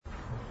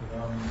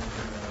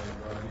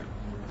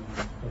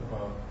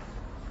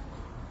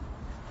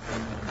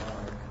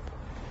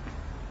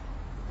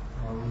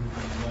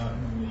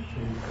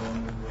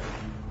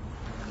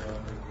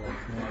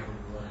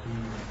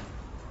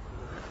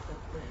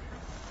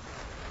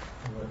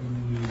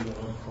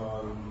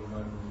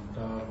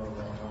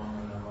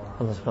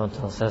Allah subhanahu wa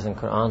ta'ala says in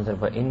Quran that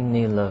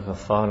وَإِنِّي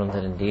لَغَفَّارٌ,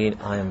 that indeed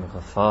I am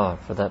Ghaffar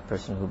for that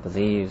person who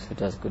believes, who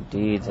does good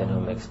deeds, and who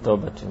makes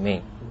tawbah to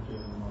me.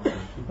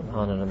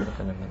 Subhana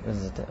rabbika rabbil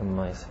izzati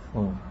amma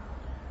yasifun.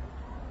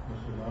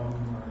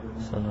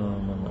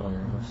 Salamun ala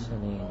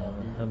al-mursaleen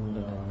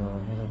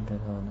walhamdulillahi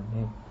rabbil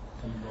alameen.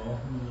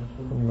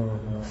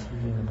 Allahumma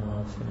salli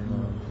ala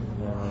sayyidina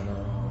wa ala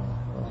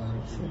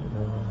ali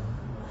sayyidina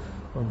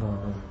wa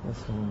barik wa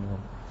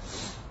sallam.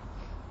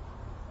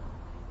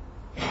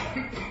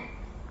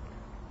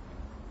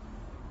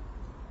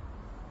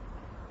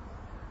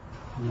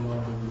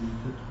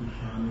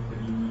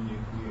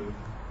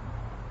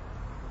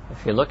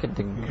 If you look at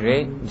the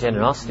great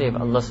generosity of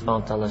Allah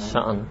subhanahu wa ta'ala's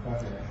sha'an,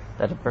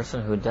 that a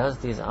person who does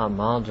these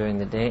a'mal during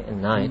the day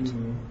and night,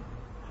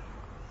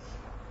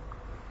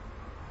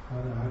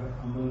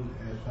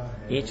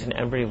 each and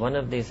every one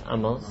of these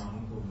amals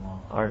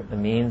are a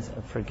means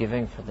of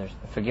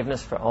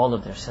forgiveness for all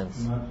of their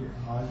sins.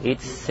 Each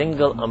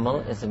single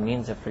amal is a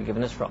means of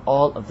forgiveness for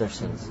all of their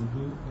sins.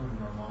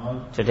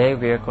 Today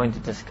we are going to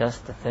discuss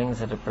the things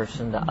that a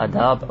person, the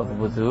adab of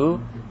wudu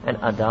and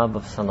adab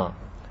of salah.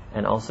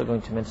 And also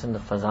going to mention the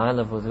fazail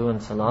of wudu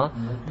and salah,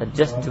 that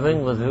just doing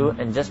wudu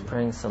and just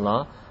praying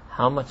salah,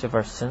 how much of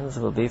our sins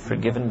will be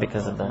forgiven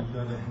because of that.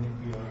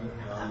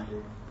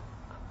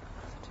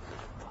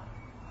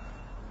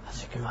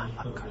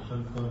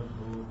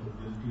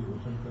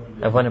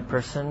 And when a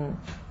person,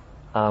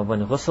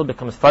 when ghusl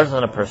becomes farz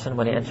on a person,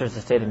 when he enters the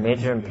state of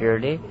major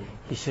impurity,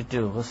 he should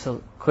do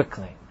ghusl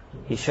quickly.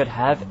 He should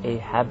have a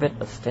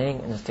habit of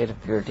staying in a state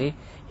of purity.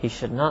 He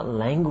should not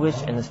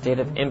languish in a state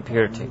of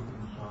impurity.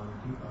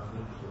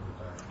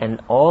 And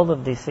all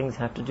of these things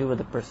have to do with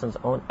the person's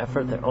own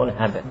effort, their own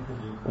habit.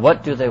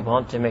 What do they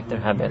want to make their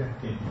habit?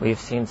 We've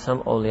seen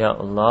some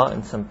awliyaullah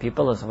and some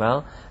people as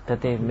well,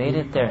 that they've made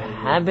it their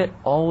habit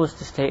always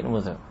to stay in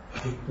wudu.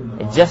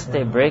 It's just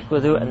they break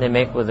wudu and they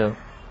make wudu.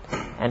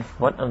 And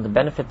one of the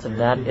benefits of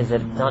that is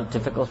that it's not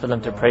difficult for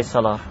them to pray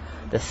salah.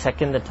 The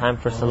second the time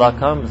for salah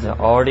comes, they're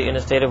already in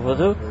a state of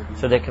wudu,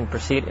 so they can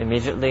proceed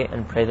immediately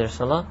and pray their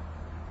salah.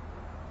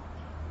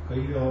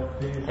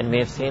 And we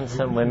have seen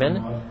some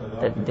women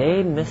that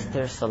they missed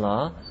their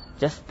salah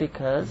just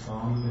because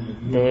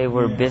they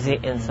were busy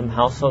in some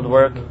household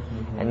work,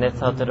 and they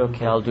thought that,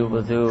 okay, I'll do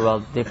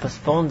wudu. They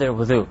postponed their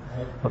wudu.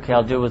 Okay,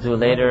 I'll do wudu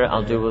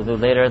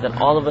later. Then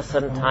all of a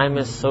sudden time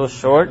is so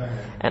short,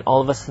 and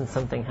all of a sudden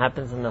something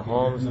happens in the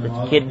homes,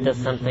 the kid does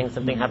something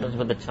happens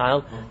with the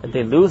child, that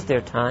they lose their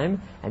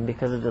time, and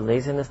because of the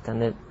laziness, then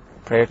the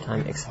prayer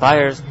time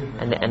expires,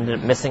 and they end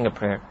up missing a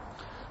prayer.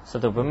 So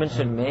the women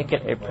should make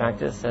it a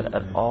practice that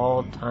at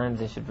all times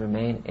they should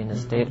remain in a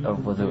state of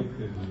wudu.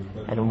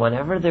 And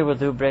whenever their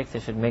wudu breaks, they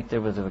should make their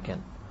wudu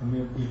again.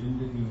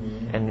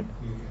 And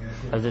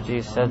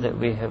Hazrat said that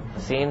we have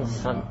seen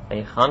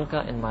a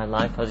khanka in my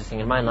life. I was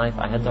saying, in my life,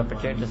 I had the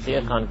opportunity to see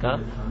a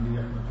khanka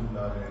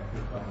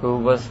who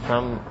was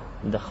from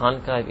the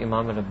khanka of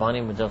Imam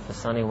Rabbani Mujal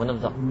Fasani, one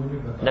of the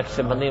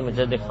Naqshbandi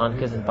Mujahid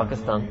khankas in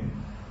Pakistan.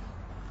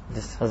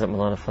 This Hazrat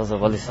Maulana Fazl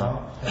Wali Sahib.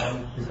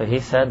 So he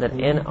said that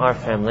in our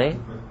family,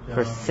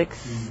 for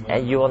 6,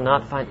 you will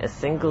not find a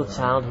single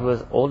child who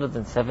is older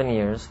than 7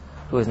 years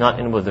who is not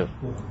in wudu.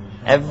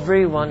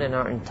 Everyone in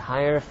our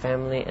entire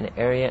family and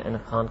area in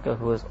Khanka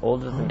who is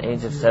older than the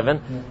age of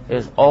 7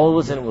 is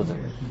always in wudu.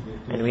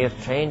 And we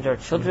have trained our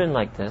children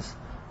like this,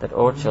 that,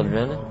 oh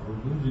children,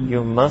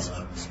 you must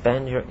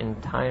spend your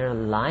entire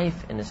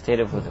life in a state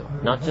of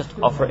wudu. Not just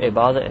offer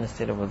ibadah in a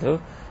state of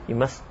wudu. You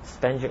must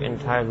spend your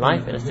entire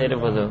life in a state of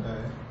wudu.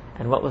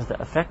 And what was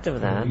the effect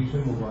of that?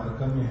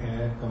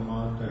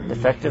 The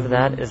effect of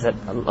that is that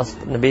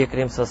Nabi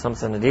Kareem Sallallahu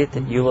Alaihi Wasallam,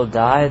 that you will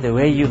die the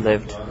way you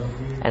lived.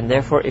 And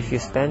therefore, if you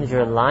spend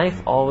your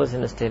life always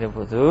in a state of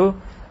wudu,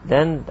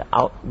 then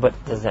but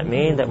does that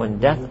mean that when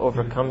death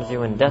overcomes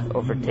you and death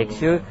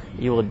overtakes you,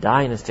 you will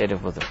die in a state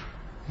of wudu?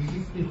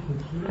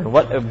 And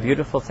what a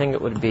beautiful thing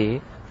it would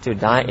be to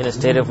die in a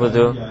state of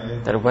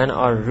wudu, that when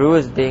our ruh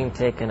is being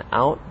taken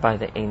out by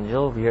the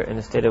angel, we are in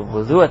a state of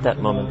wudu at that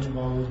moment.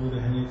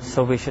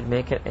 So we should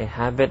make it a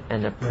habit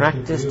and a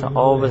practice to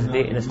always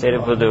be in a state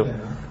of wudu.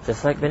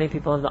 Just like many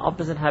people have the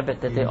opposite habit,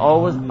 that they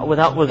always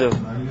without wudu.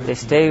 They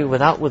stay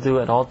without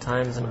wudu at all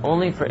times, and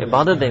only for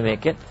ibadah they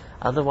make it.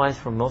 Otherwise,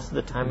 for most of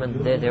the time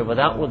when they're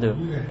without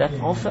wudu, that's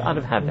also out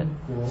of habit.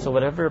 So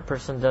whatever a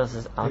person does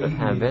is out of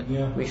habit,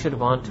 we should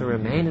want to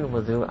remain in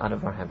wudu out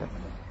of our habit.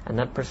 And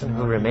that person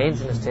who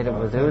remains in a state of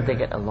wudu, they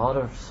get a lot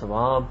of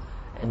sawab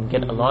and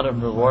get a lot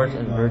of rewards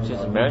and virtues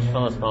and merits from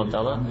Allah subhanahu wa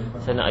ta'ala.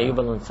 Sayyidina Ayyub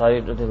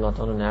al-Ansari radiyallahu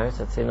anhu narrates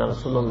that Sayyidina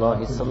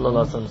Rasulullah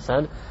sallallahu alaihi wasallam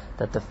said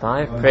that the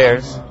 5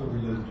 prayers,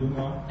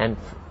 and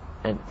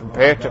from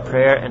prayer to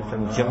prayer, and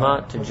from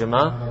Jummah to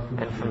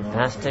Jummah, and from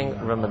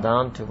fasting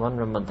Ramadan to one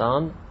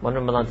Ramadan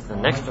to the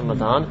next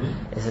Ramadan,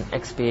 is an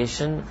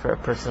expiation for a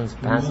person's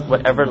past,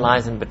 whatever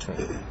lies in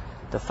between.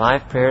 The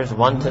 5 prayers,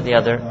 one to the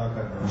other,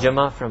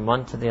 Jummah from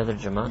one to the other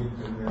Jummah,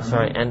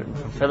 and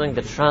fulfilling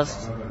the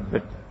trust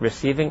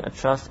receiving a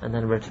trust and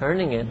then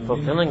returning it,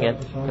 fulfilling it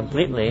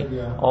completely,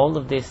 all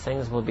of these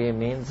things will be a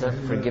means of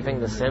forgiving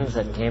the sins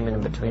that came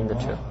in between the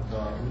two.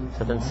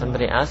 So then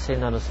somebody asked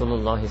Sayyidina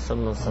Rasulullah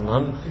sallallahu alaihi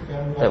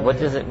wasallam that what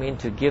does it mean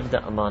to give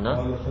the amana,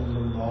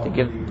 to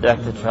give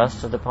back the trust?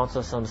 So the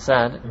Prophet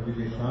said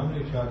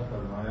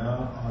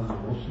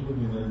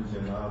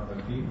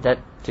that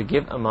to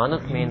give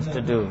amanat means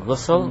to do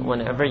ghusl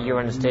whenever you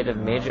are in a state of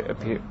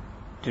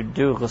to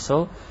do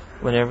ghusl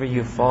whenever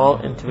you fall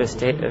into a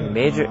state of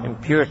major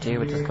impurity,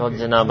 which is called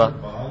janaba.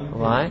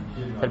 Why?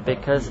 That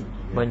because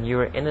when you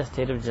are in a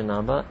state of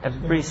janaba,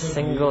 every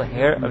single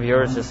hair of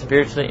yours is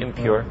spiritually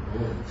impure.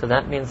 So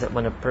that means that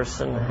when a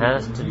person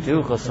has to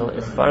do ghusl,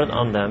 it's fard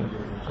on them.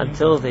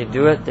 Until they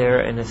do it, they're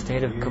in a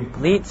state of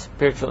complete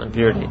spiritual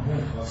impurity.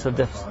 So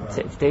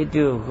if they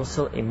do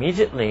ghusl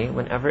immediately,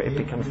 whenever it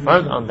becomes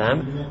fard on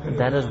them,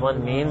 that is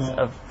one means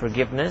of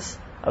forgiveness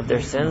of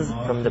their sins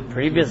from the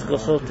previous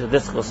ghusl to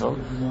this ghusl.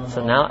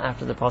 So now,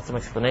 after the Prophet's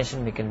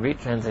explanation, we can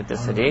retranslate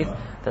this hadith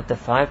that the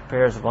 5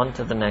 prayers, one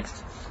to the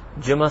next,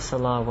 Jummah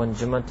Salah, one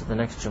Jummah to the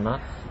next Jummah,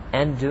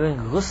 and doing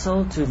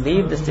ghusl to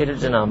leave the state of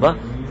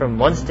janaba from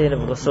one state of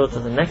ghusl to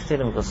the next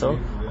state of ghusl,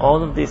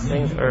 all of these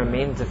things are a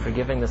means of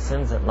forgiving the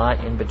sins that lie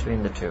in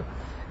between the two.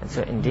 And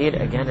so indeed,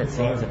 again, it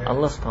seems that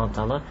Allah subhanahu wa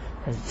ta'ala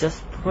has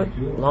just put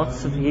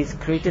He's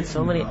created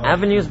so many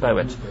avenues by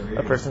which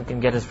a person can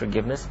get His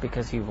forgiveness,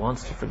 because He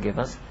wants to forgive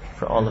us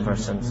for all of our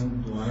sins.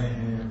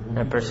 And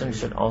a person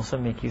should also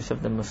make use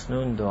of the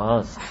masnoon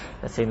du'as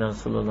that Sayyidina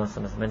Rasulullah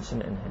has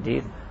mentioned in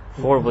hadith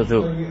for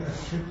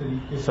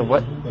wudu. So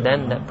what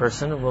then? That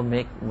person will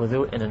make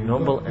wudu in a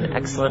noble and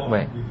excellent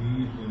way,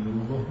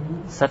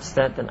 such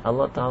that then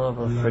Allah Ta'ala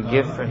will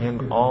forgive for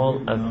him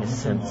all of his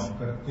sins.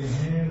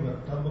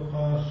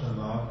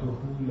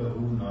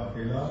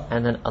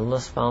 And then Allah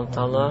subhanahu wa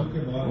ta'ala,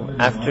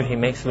 after he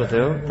makes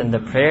wudu, then the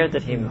prayer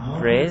that he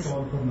prays,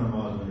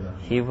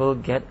 he will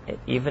get,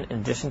 even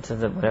in addition to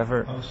the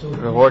whatever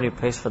reward he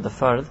prays for the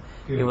fard,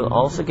 he will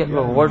also get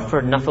reward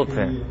for nafil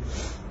prayer.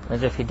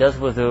 As if he does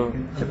wudu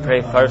to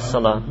pray fard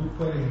salah,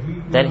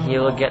 then he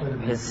will get,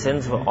 his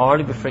sins will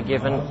already be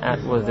forgiven at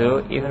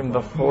wudu even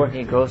before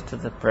he goes to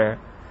the prayer.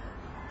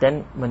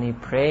 Then when he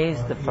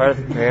prays the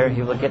fard prayer,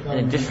 he will get an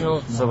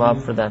additional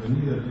sawab for that.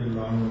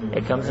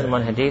 It comes in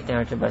one hadith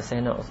narrated by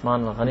Sayyidina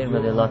Uthman al-Ghani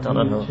radiallahu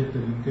ta'ala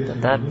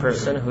anhu, that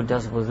person who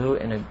does wudu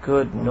in a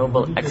good,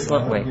 noble,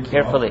 excellent way,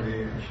 carefully,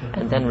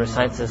 and then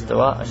recites this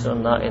dua, Ashhadu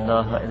an la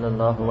ilaha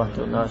illallah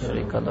wahdahu la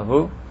sharika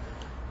lahu,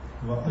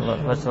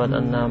 وَأَشْهَدُ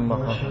أَنَّ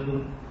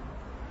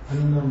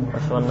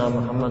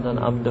مُحَمَّدًا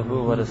عَبْدُهُ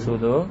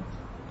وَرَسُولُهُ,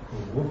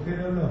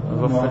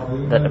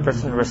 that a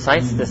person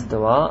recites this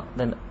dua,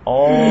 then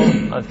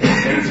all of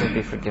his sins will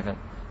be forgiven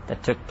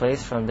that took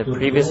place from the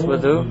previous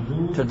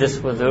wudu to this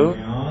wudu.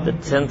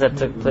 The sins that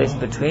took place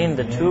between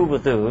the two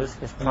wudus,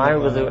 his prior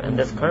wudu and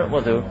this current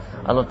wudu,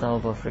 Allah Ta'ala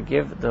will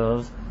forgive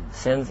those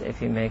sins if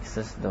he makes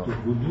this dua.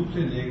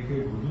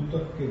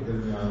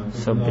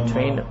 So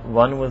between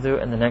one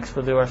wudu and the next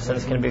wudu, our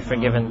sins can be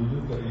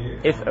forgiven.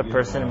 If a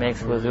person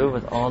makes wudu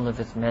with all of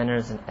its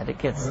manners and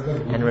etiquettes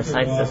and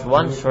recites this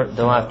one short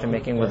dua after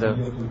making wudu,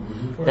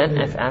 then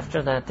if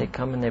after that they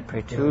come and they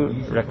pray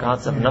 2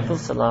 rakats of nafil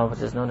salah,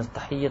 which is known as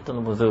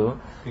tahiyyatul wudu,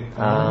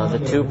 the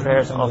 2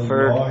 prayers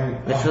offered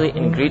literally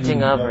in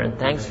greeting of or in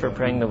thanks for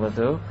praying the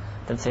wudu,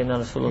 then Sayyidina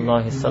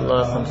Rasulullah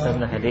sallallahu alaihi wasallam says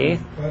in the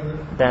hadith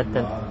that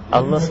then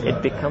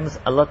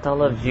Allah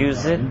Ta'ala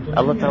views it,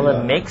 Allah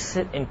Ta'ala makes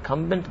it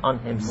incumbent on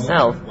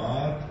Himself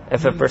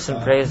if a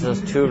person prays those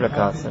 2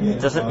 rakats. And it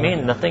doesn't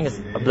mean nothing is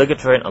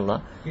obligatory in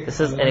Allah. This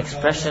is an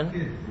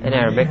expression in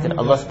Arabic that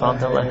Allah subhanahu wa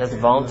ta'ala has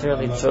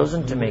voluntarily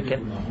chosen to make it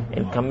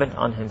incumbent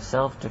on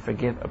Himself to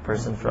forgive a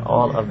person for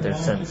all of their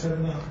sins.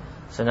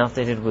 So now if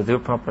they did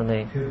wudu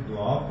properly,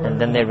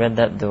 and then they read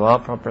that dua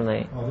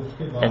properly,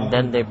 and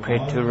then they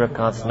prayed 2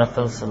 rakats,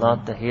 nafil,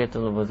 salat,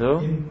 tahiyatul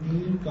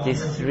wudu,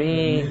 these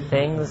 3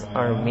 things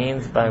are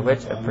means by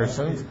which a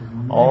person's,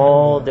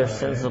 all their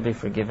sins will be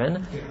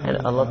forgiven, and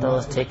Allah Ta'ala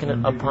has taken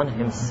it upon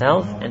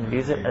Himself and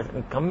views it as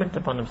incumbent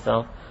upon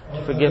Himself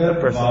to forgive a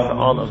person for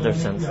all of their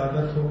sins.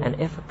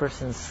 And if a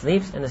person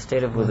sleeps in a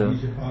state of wudu,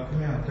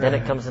 then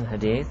it comes in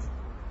hadith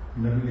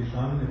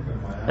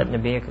that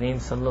Nabi Kareem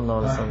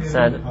sallallahu alaihi wasallam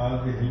said,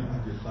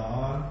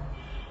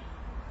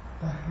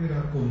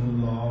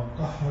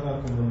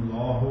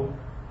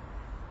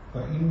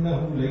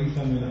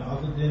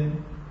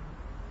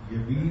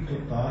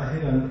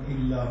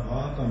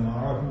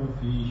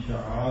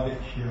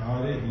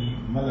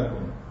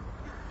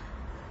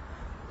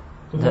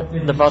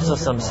 the Prophet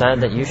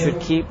said that you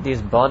should keep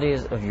these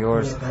bodies of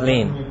yours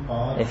clean.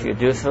 If you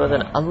do so,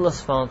 then Allah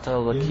subhanahu wa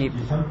ta'ala will keep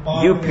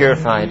you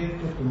purified.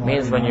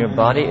 Means when your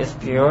body is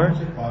pure,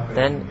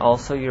 then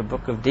also your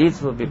book of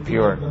deeds will be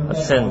pure of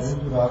sins.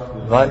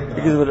 But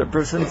because when a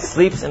person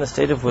sleeps in a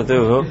state of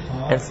wudu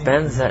and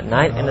spends that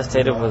night in a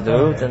state of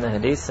wudu, then the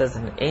hadith says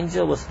an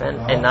angel will spend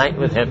a night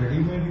with him.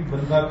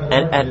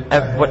 And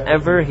at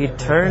whatever he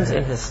turns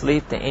in his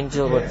sleep, the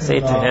angel would say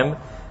to him,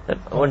 that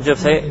when you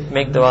say,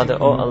 make dua that,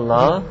 oh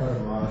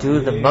Allah, do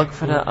the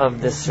maghfirah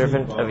of this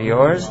servant of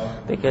yours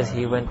because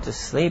he went to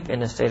sleep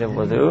in a state of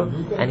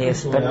wudu and he is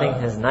spending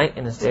his night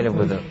in a state of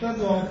wudu.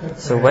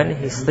 So when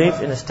he sleeps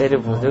in a state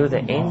of wudu,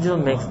 the angel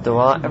makes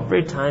dua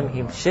every time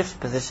he shifts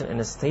position in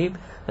his sleep,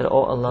 that,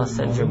 oh Allah,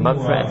 send your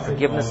maghfirah and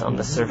forgiveness on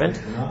the servant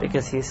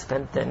because he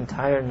spent the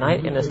entire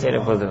night in a state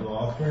of wudu.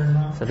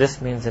 So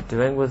this means that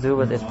doing wudu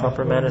with its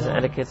proper manners and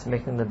etiquettes,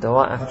 making the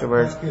dua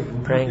afterwards,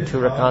 praying 2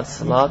 rakat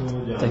salat,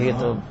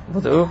 tahiyatul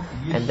wudu,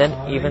 and then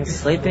even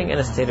sleeping in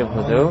a state of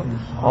wudu,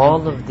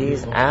 all of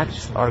these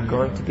acts are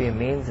going to be a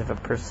means of a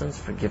person's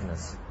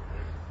forgiveness.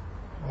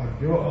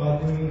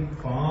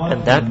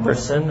 And that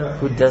person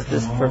who does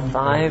this for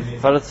 5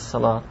 farad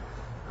salah,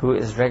 who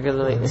is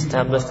regularly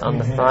established on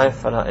the 5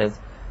 fara'id,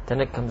 then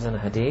it comes in a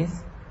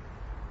hadith,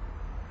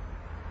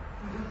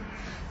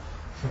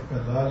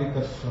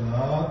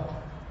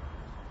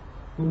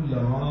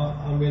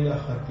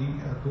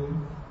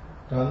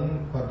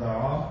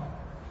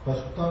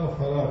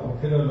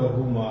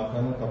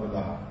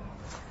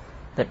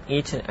 that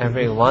each and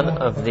every one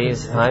of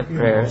these 5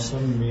 prayers,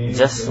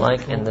 just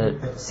like in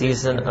the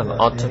season of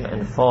autumn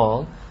and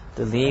fall,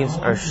 the leaves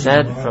are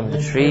shed from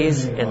the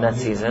trees in that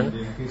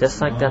season, just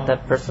like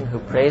that person who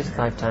prays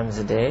 5 times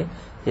a day,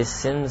 his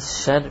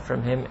sins shed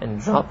from him and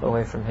drop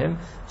away from him,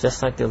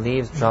 just like the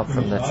leaves drop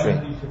from the tree.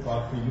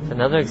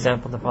 Another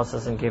example the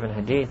Prophet gave in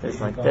hadith is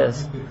like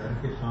this,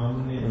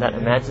 that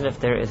imagine if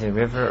there is a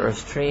river or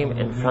stream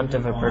in front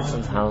of a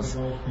person's house,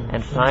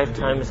 and 5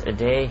 times a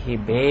day he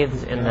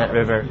bathes in that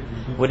river.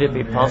 Would it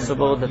be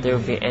possible that there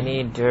would be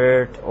any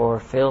dirt or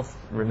filth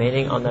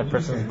remaining on that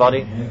person's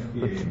body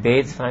who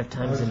bathes 5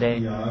 times a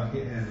day?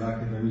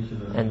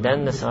 And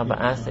then the Sahaba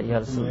asked that,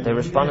 they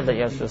responded that,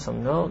 Ya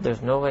Rasulullah, no,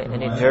 there's no way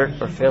any dirt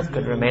or filth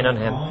could remain on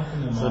him.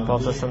 So the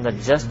Prophet said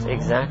that just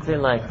exactly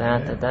like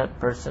that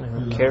person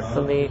who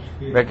carefully,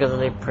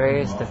 regularly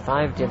prays the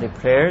 5 daily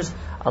prayers,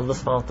 Allah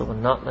subhanahu wa ta'ala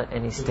will not let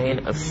any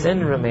stain of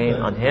sin remain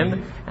on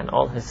him, and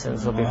all his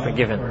sins will be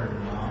forgiven.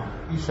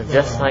 So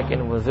just like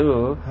in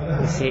wudu,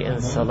 we see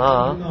in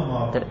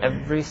salah that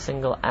every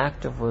single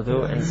act of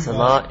wudu and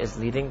salah is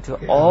leading to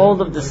all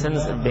of the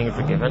sins being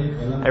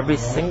forgiven. Every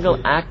single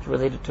act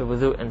related to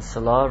wudu and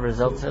salah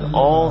results in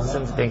all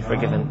sins being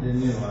forgiven.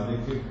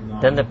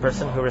 Then the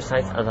person who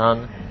recites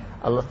adhan,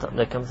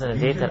 there comes in a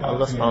day that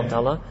Allah subhanahu wa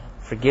ta'ala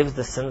forgives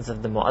the sins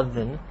of the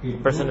mu'adhin, the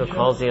person who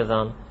calls the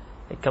adhan.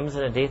 It comes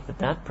in a day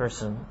that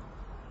person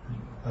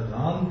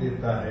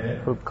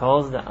who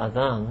calls the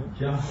adhan,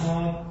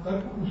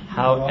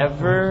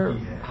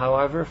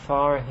 however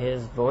far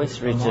his voice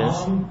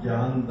reaches,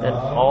 that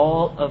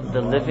all of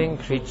the living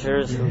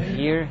creatures who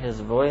hear his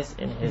voice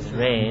in his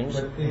range,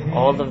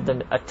 all of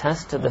them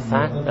attest to the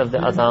fact of the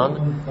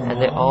adhan,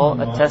 and they all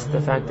attest to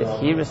the fact that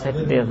he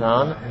recited the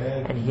adhan,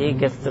 and he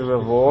gets the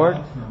reward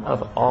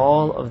of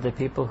all of the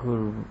people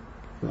who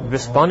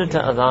responded to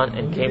adhan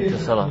and came to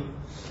salah.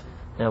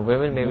 Now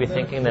women may be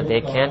thinking that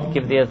they can't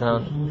give the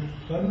adhan,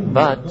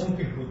 but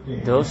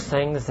those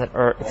things that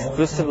are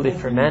exclusively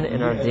for men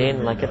in our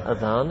deen, like an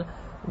adhan,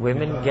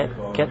 women get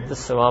the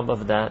sawab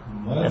of that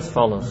as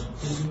follows.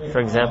 For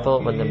example,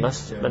 when the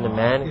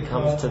man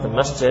comes to the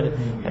masjid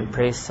and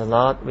prays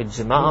salat with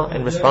jama'ah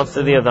in response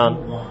to the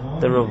adhan,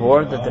 the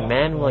reward that the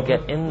man will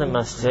get in the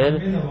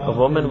masjid, a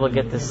woman will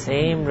get the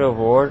same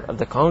reward of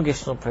the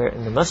congregational prayer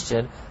in the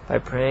masjid by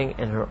praying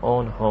in her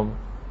own home.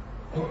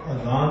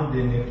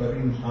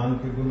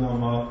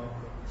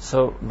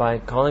 So by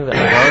calling the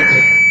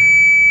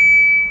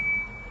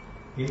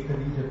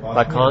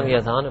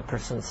adhan, a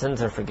person's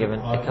sins are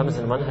forgiven. It comes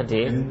in one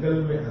hadith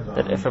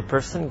that if a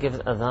person gives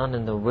adhan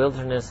in the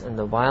wilderness, in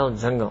the wild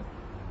jungle,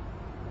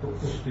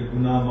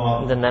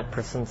 then that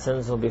person's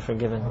sins will be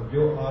forgiven.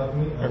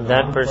 And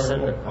that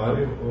person,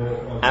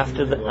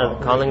 after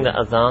calling the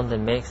adhan,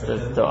 then makes the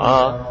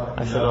dua,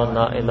 Ashhadu an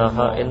la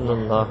ilaha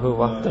illallahu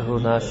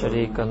wahdahu la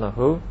sharika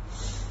lahu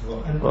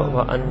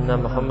wa anna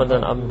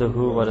Muhammadan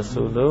abduhu wa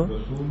rasuluhu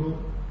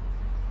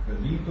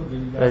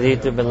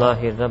raditu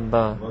billahi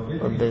rabba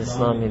wa bil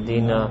islami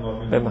dina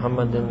wa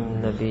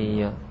Muhammadan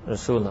nabiyya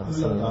rasulah.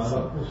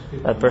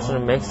 That person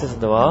who makes this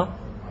dua,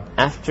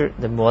 after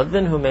the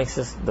muaddin who makes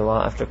this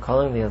dua after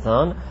calling the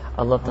adhan,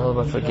 Allah Ta'ala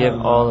will forgive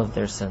all of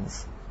their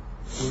sins.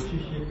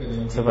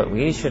 So what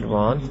we should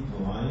want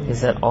is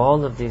that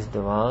all of these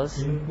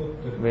du'as,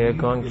 we are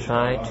going to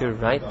try to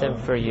write them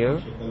for you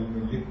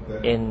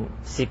in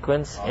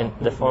sequence in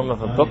the form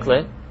of a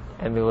booklet,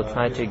 and we will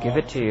try to give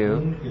it to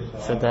you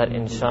so that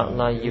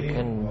inshallah you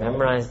can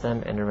memorize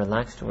them in a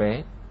relaxed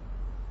way,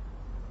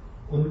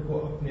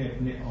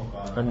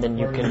 and then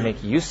you can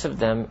make use of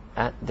them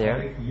at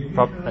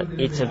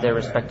each of their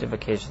respective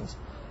occasions.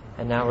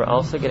 And now we're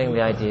also getting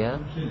the idea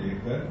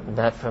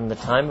that from the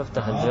time of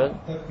tahajjud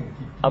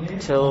up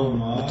till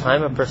the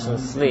time a person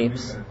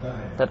sleeps,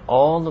 that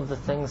all of the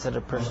things that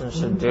a person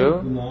should do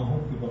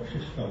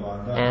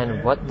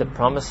and what the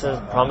promised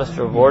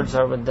rewards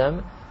are with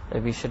them,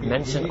 that we should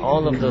mention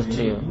all of those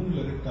to you.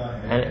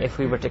 And if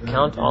we were to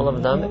count all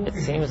of them, it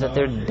seems that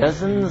there are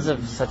dozens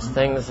of such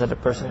things that a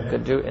person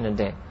could do in a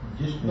day.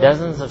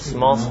 dozens of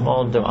small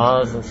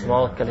du'as and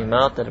small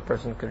kalimat that a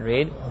person could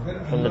read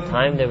from the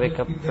time they wake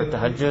up for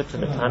tahajjud to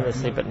the time they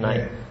sleep at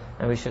night.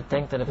 And we should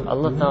think that if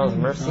Allah Ta'ala's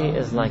mercy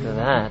is like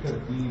that,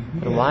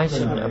 then why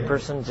shouldn't a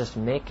person just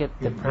make it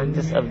the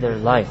practice of their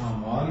life,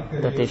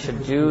 that they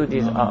should do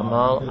these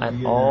a'mal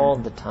at all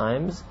the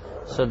times,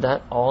 so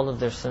that all of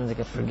their sins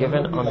get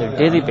forgiven on their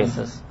daily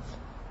basis.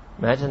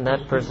 Imagine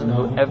that person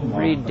who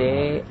every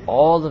day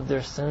all of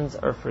their sins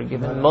are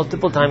forgiven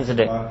multiple times a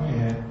day.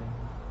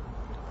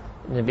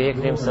 Nabi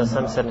Karim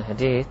Sallallahu said in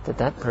hadith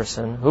that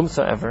person,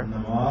 whomsoever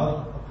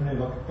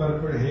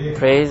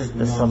prays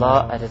the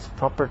salah at its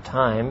proper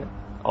time,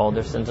 all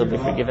their sins will be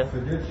forgiven.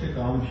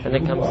 Then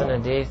it comes in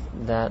hadith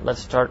that,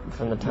 let's start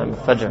from the time of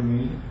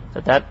Fajr,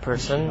 that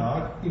person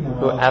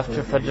who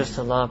after Fajr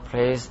salah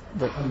prays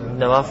the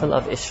nawafil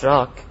of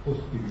Ishraq,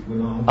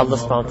 Allah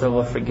subhanahu wa ta'ala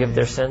will forgive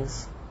their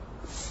sins.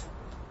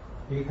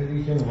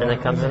 And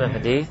it comes in a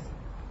hadith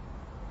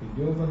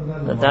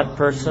that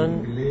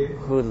person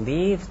who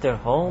leaves their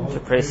home to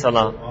pray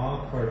salah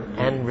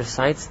and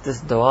recites this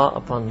dua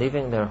upon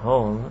leaving their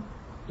home,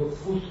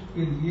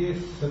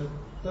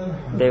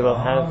 they will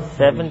have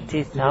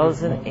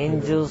 70,000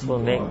 angels will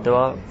make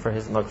dua for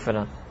his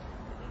maghfirah.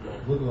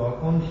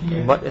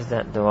 And what is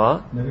that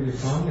dua?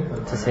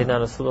 To Sayyidina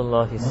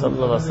Rasulullah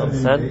sallallahu alaihi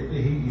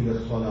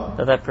wasallam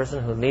said that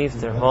person who leaves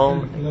their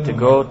home to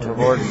go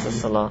towards the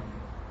salah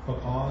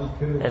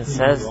and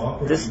says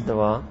this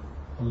dua,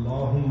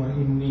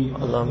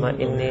 Allahumma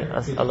inni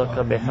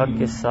as'aluka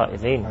bihaqqi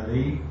as-sa'ilin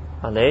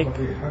alayk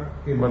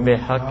wa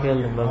bihaqqi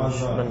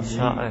man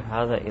sha'a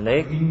hadha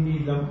ilayk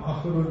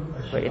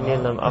wa inni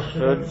lam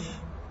akhruj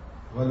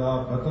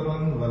wala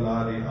batran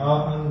wala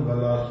ri'a'an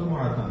wala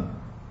sum'atan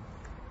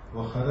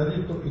wa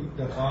kharajtu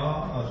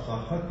ittaqa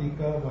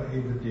sakhatika wa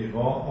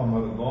ibtigha'a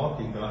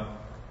mardatika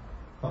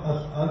fa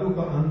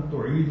as'aluka an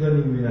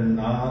tu'idani min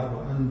an-nar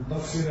wa an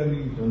taghfir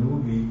li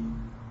dhunubi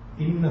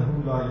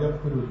innahu la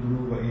yaghfiru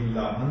dhunuba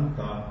illa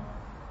anta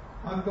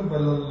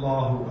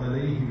aqbalallahu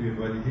alayhi bi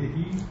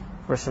wajhihi.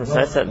 Person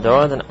recites that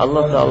dua, then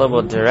Allah Ta'ala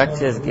will direct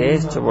his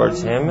gaze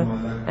towards him,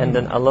 and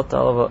then Allah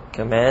Ta'ala will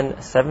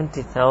command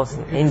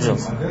 70,000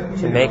 angels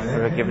to make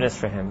forgiveness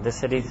for him.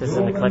 This hadith is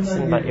in the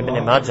collection by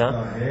Ibn Majah,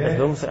 that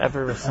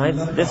whomsoever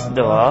recites this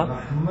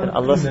dua, then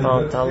Allah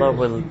Subhanahu wa Ta'ala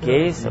will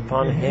gaze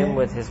upon him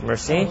with his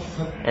mercy,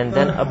 and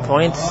then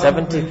appoint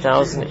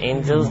 70,000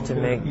 angels to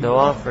make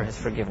dua for his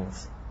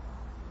forgiveness.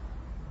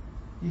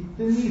 So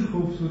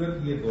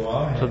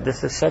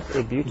this is such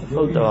a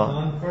beautiful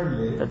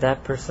dua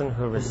that person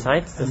who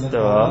recites this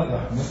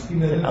dua,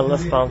 then Allah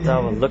subhanahu wa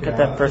ta'ala will look at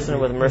that person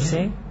with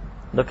mercy,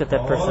 look at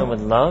that person with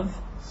love,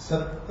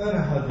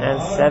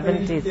 and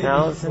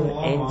 70,000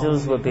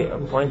 angels will be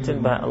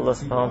appointed by Allah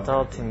subhanahu wa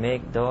ta'ala to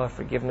make dua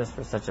forgiveness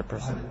for such a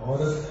person.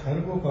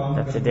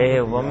 That today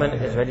a woman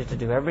is ready to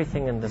do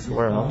everything in this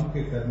world,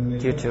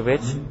 due to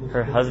which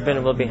her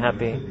husband will be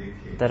happy,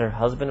 that her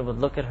husband would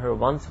look at her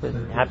once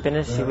with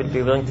happiness, she would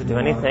be willing to do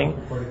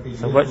anything.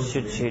 So what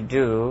should she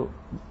do?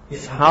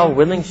 How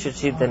willing should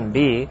she then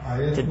be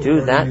to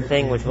do that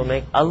thing which will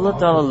make Allah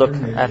Ta'ala look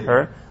at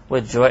her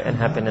with joy and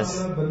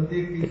happiness?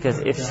 Because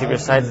if she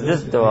recites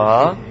this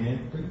dua,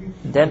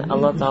 then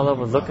Allah Ta'ala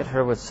will look at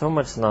her with so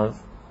much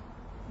love.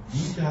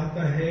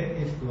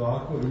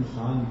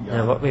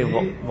 And what we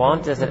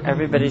want is that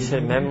everybody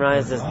should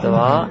memorize this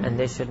dua, and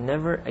they should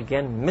never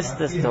again miss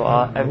this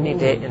dua any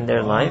day in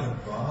their life,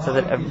 so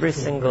that every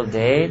single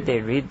day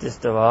they read this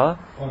dua,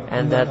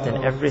 and that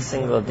then every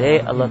single day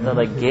Allah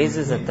Ta'ala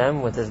gazes at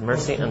them with His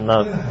mercy and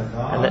love,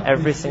 and that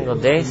every single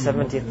day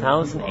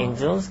 70,000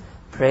 angels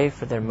pray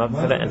for their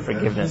maghfirah and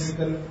forgiveness.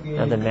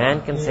 Now the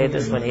man can say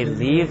this when he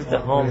leaves the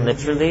home,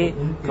 literally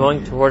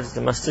going towards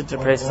the masjid to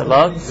pray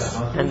salah,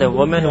 and the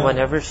woman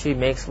whenever she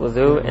makes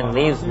wudu and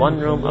leaves one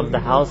room of the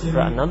house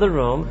for another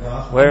room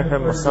where her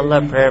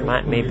musalla prayer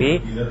may be,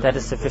 that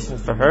is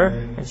sufficient for her,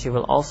 and she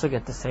will also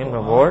get the same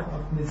reward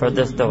for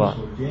this dua.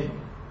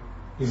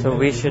 So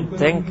we should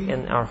think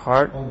in our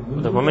heart,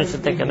 the woman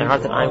should think in her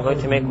heart that I'm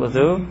going to make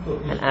wudu,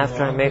 and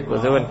after I make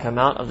wudu and come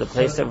out of the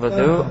place of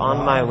wudu,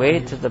 on my way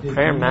to the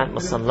prayer mat,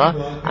 musalla,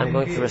 I'm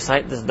going to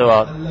recite this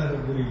dua.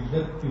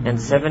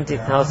 And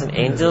 70,000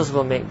 angels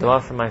will make dua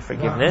for my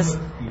forgiveness,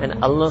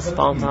 and Allah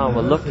subhanahu wa ta'ala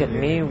will look at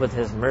me with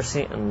His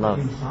mercy and love.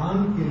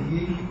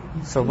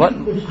 So what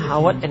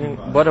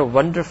a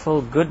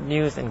wonderful good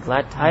news and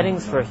glad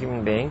tidings for a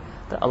human being,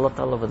 that Allah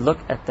ta'ala would look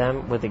at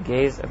them with a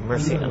gaze of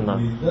mercy and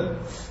love.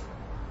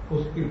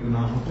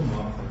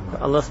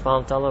 Allah subhanahu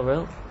wa ta'ala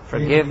will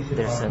forgive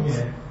their sins.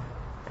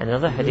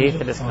 Another hadith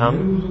that has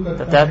come,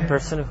 that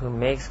person who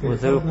makes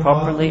wudu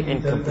properly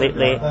and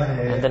completely,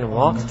 and then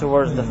walks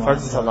towards the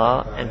first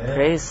salah and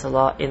prays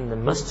salah in the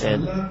masjid,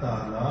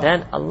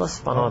 then Allah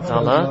subhanahu wa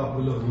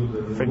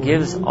ta'ala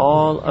forgives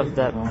all of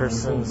that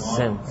person's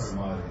sins.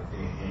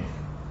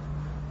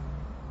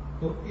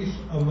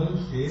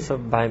 So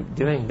by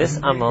doing this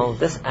amal,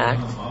 this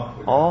act,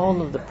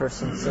 all of the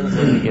person's sins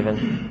will be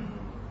given.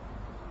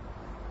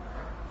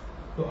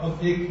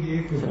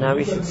 So now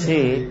we should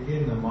see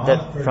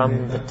that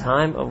from the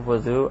time of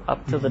wudu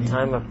up to the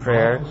time of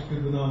prayer,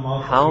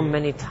 how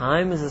many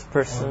times this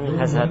person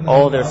has had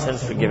all their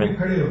sins forgiven.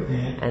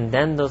 And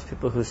then those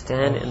people who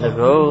stand in the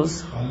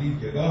rows,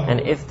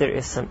 and if there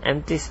is some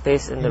empty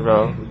space in the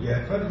row,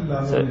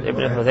 so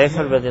Ibn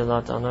Hudayfa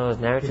radiallahu anhu has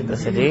narrated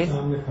this hadith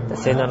that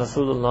Sayyidina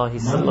Rasulullah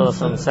sallallahu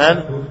alaihi wasallam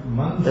said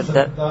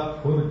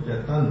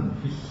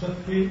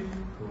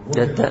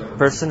that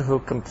person who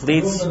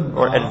completes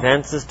or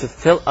advances to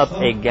fill up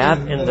a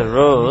gap in the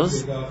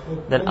rows,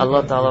 then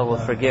Allah Ta'ala will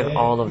forgive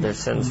all of their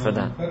sins for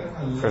that,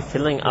 for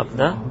filling up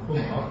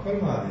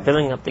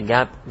the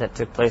gap that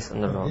took place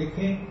in the row.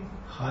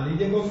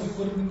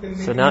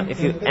 So now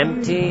if you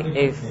empty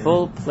a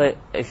full place,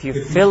 if you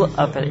fill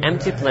up an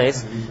empty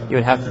place, you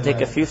would have to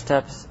take a few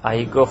steps,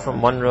 i.e. go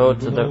from one row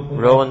to the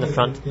row in the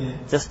front.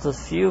 Just those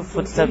few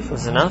footsteps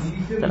was enough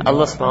that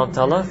Allah subhanahu wa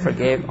ta'ala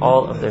forgave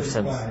all of their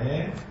sins.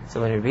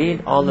 So when we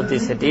read all of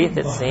these hadith,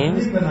 it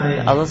seems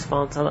that Allah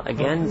subhanahu wa ta'ala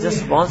again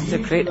just wants to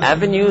create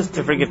avenues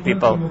to forgive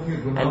people,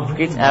 and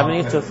creates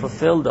avenues to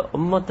fulfill the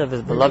ummah of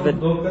His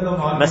beloved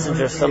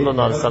Messenger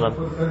sallallahu alaihi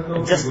wasallam.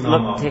 And just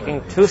look,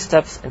 taking 2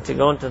 steps and to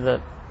go into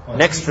the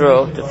next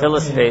row to fill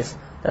a space,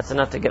 that's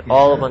enough to get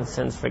all of one's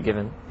sins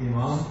forgiven.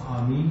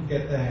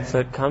 So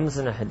it comes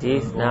in a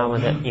hadith now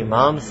when the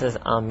Imam says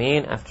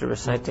Ameen after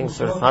reciting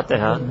Surah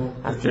Fatiha,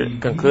 after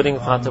concluding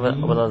Fatiha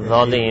with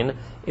al-Dhaleen,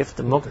 if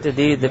the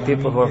Muqtadi, the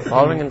people who are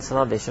following in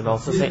Salah, they should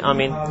also say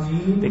Ameen,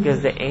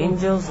 because the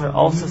angels are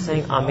also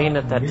saying Ameen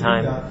at that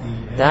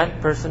time.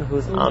 That person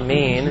who's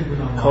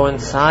Ameen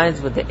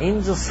coincides with the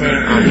angels saying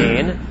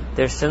Ameen,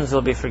 their sins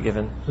will be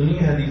forgiven.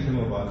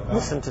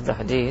 Listen to the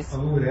hadith.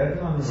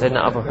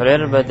 Sayyidina Abu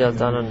Hurairah radiallahu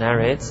anhu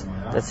narrates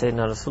that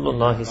Sayyidina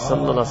Rasulullah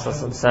sallallahu alaihi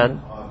wasallam said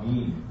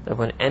that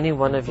when any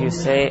one of you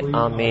say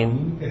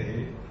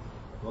Ameen,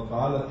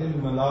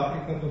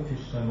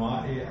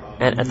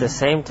 and at the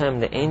same time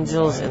the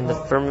angels in the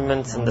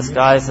firmaments and the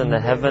skies and the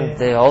heaven,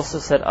 they also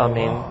said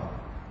Ameen,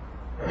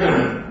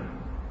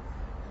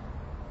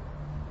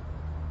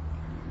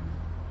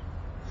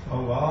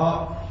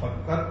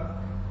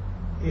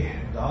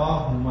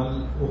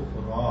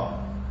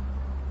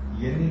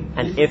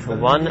 and if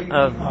one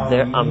of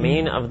the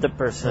Ameen of the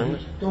person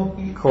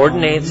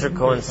coordinates or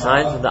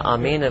coincides with the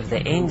Ameen of the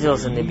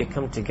angels and they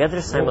become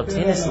together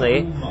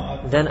simultaneously,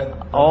 then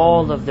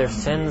all of their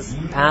sins,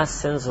 past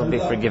sins, will be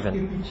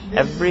forgiven.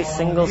 Every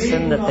single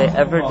sin that they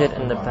ever did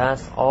in the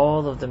past,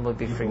 all of them will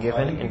be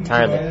forgiven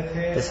entirely.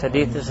 This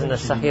hadith is in the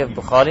Sahih of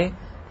Bukhari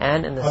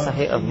and in the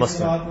Sahih of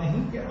Muslim.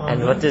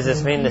 And what does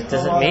this mean? This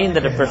doesn't mean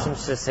that a person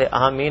should say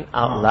Ameen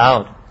out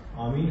loud.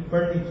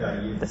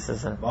 This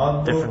is a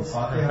difference.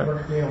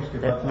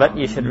 But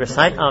you should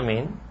recite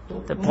Ameen.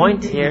 The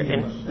point here,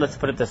 let's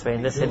put it this way,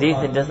 in this hadith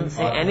it doesn't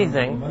say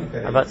anything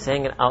about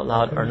saying it out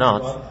loud or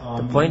not.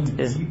 The point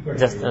is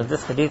just,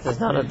 this hadith is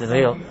not a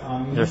dalil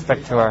with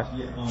respect to our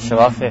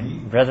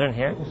Shawafi brethren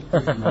here.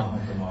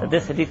 But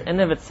this hadith in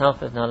of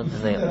itself is not a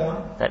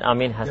dalil that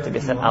Ameen has to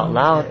be said out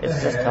loud.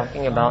 It's just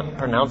talking about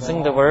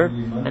pronouncing the word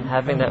and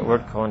having that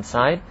word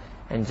coincide.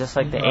 And just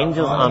like the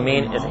angels'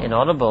 Ameen is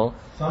inaudible,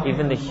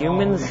 even the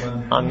humans'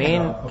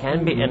 Ameen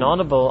can be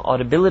inaudible.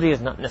 Audibility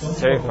is not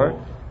necessary for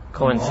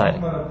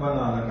coinciding.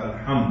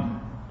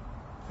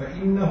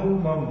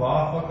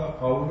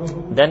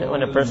 Then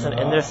when a person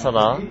in their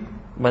salah,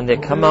 when they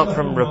come out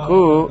from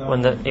ruku,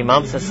 when the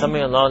Imam says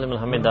Sami Allahu liman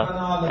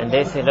hamidah, and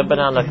they say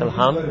Rabbana lakal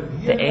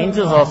hamd, the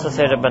angels also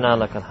say Rabbana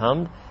lakal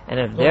hamd. And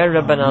if their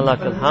Rabbana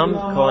lakal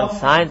hamd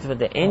coincides with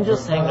the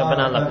angels saying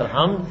Rabbana lakal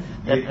hamd,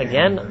 then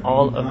again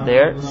all of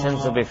their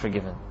sins will be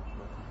forgiven.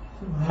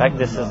 In fact,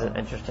 this is an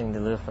interesting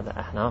dalil for the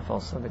Ahnaf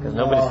also, because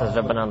nobody says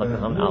Rabbana lakal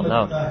hamd out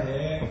loud.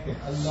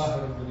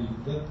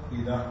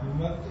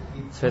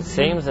 So it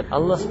seems that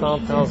Allah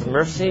subhanahu wa ta'ala's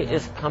mercy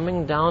is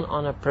coming down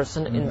on a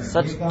person in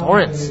such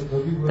torrents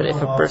that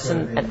if a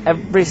person at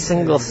every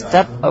single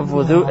step of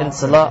wudu in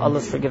salah, Allah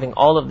is forgiving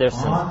all of their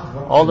sins,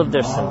 all of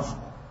their sins.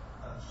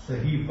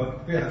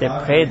 If they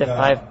pray the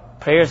 5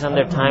 prayers on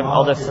their time,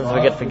 all their sins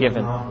will get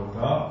forgiven.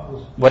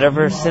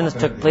 Whatever sins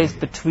took place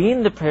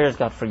between the prayers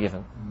got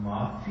forgiven.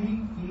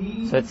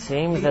 So it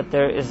seems that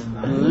there is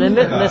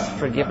limitless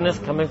forgiveness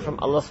coming from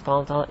Allah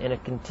subhanahu wa ta'ala in a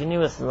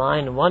continuous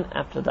line, one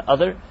after the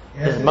other.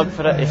 His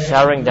maghfirah is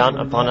showering down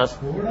upon us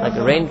like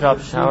a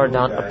raindrop shower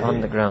down upon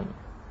the ground.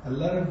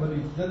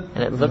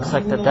 And it looks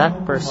like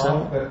that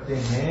person,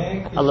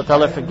 Allah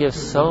Ta'ala forgives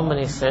so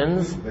many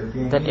sins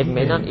that it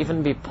may not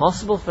even be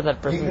possible for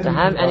that person to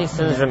have any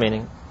sins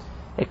remaining.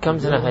 It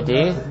comes in a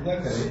hadith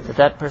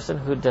that person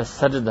who does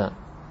sajda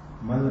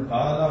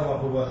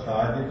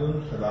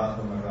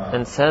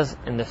and says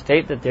in the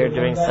state that they're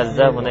doing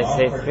sajda, when they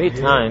say 3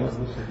 times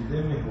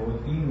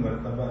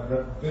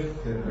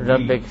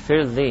Rabbik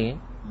firli,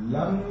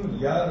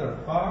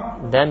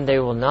 then they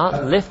will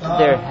not lift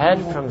their head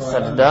from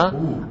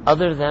sajda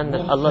other than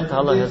that Allah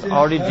Ta'ala has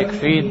already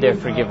decreed their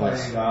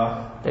forgiveness.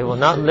 They will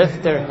not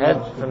lift their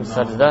head from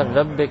sajda,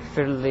 Rabbik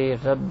firli,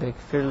 Rabbik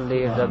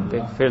firli,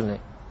 Rabbik firli.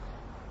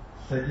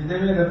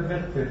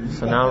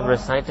 So now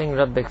reciting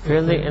Rabbik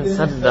Firli in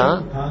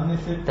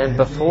Sajda, then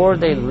before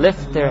they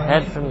lift their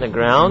head from the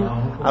ground,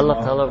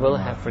 Allah Ta'ala will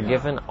have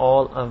forgiven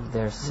all of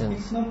their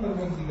sins.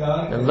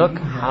 And look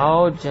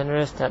how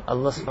generous that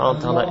Allah Subhanahu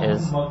wa Ta'ala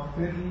is,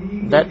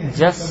 that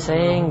just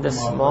saying the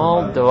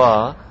small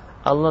dua,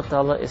 Allah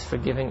Ta'ala is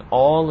forgiving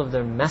all of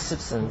their massive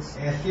sins.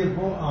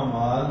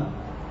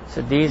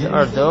 So these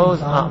are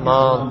those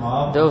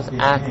a'mal, those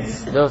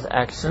acts, those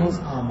actions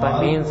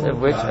by means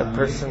of which a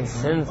person's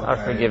sins are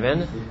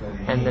forgiven,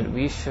 and that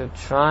we should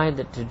try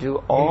to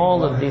do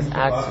all of these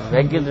acts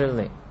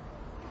regularly,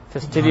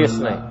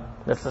 fastidiously.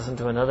 Let's listen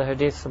to another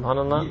hadith,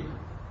 subhanallah.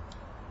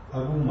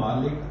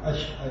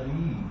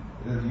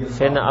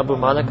 Sayyidina Abu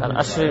Malik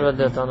al-Ash'ari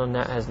radhiyallahu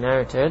anhu has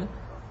narrated,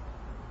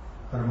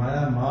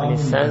 when he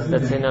says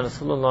that Sayyidina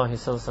Rasulullah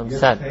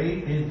said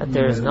that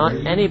there is not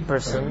any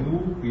person,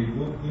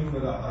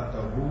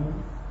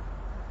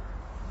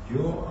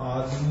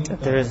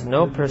 that there is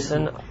no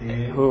person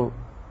who,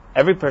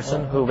 every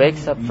person who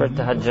wakes up for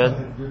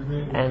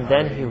tahajjud and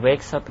then he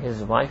wakes up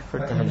his wife for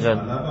tahajjud.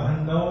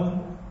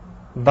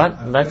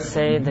 But let's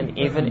say that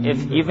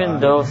even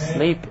though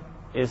sleep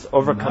is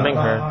overcoming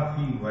her,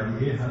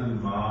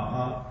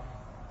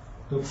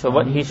 so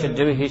what he should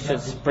do, he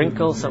should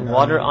sprinkle some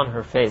water on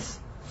her face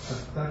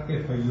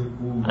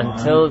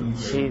until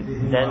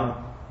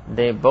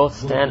they both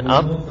stand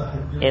up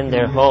in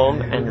their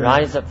home and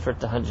rise up for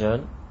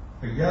tahajjud.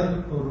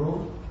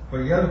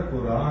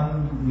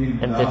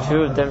 And the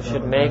two of them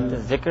should make the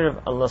zikr of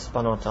Allah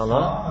subhanahu wa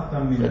ta'ala.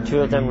 The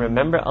two of them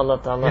remember Allah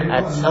ta'ala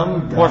at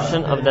some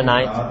portion of the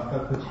night,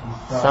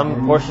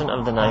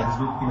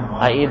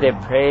 i.e. they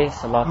pray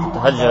salat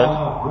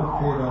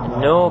tahajjud.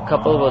 And no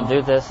couple will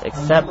do this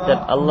except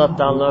that Allah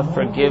ta'ala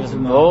forgives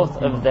both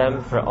of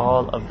them for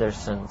all of their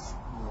sins.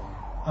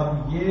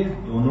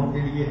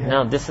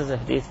 Now this is a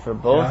hadith for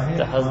both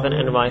the husband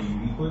and wife.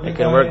 It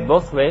can work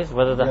both ways,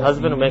 whether the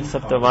husband wakes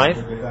up the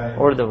wife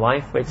or the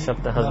wife wakes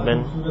up the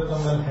husband.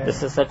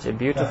 This is such a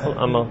beautiful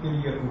amal,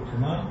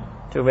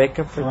 to wake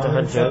up for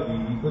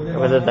tahajjud,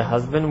 whether the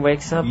husband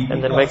wakes up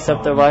and then wakes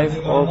up the wife,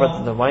 or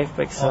whether the wife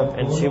wakes up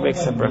and she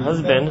wakes up her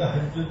husband,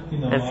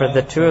 and for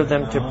the two of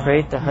them to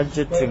pray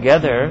tahajjud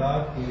together.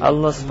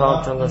 Allah subhanahu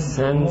wa ta'ala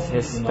sends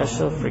His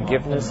special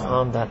forgiveness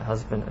on that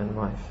husband and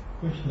wife.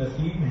 कुछ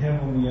नसीब हैं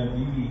वो मियाँ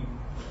बीवी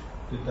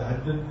जो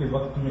तहज्जुद के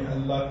वक्त में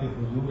अल्लाह के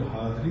हुजूर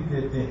हाज़िरी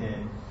देते हैं,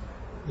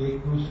 एक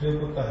दूसरे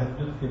को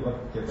तहज्जुद के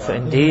वक्त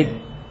जगाते हैं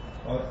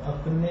और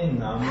अपने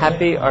नाम.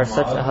 Happy are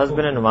such a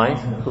husband and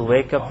wife who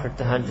wake up for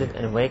tahajjud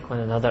and wake one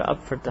another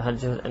up for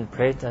tahajjud and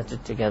pray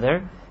tahajjud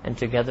together, and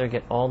together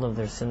get all of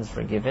their sins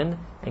forgiven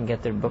and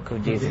get their book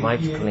of deeds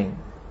wiped clean.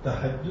 So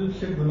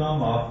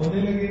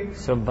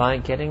by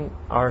getting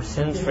our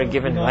sins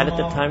forgiven right at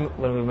the time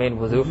when we made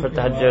wudu for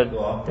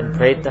tahajjud, then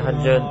prayed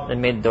tahajjud, then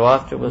made dua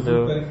after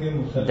wudu,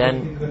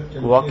 then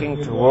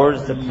walking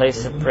towards the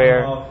place of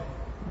prayer,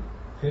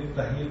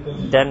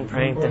 then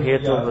praying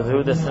tahiyatul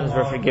wudu, the sins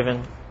were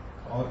forgiven.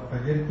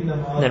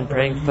 Then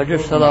praying Fajr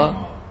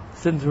Salah,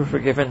 sins were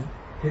forgiven.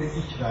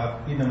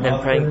 Then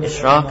praying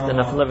Ishraq, the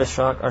nafil of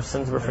Ishraq, our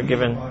sins were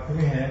forgiven.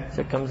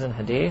 So it comes in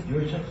hadith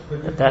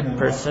that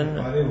person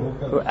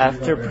who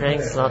after praying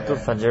Salatul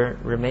Fajr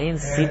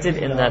remains seated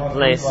in that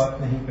place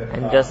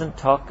and doesn't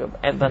talk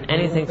about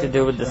anything to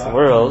do with this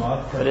world,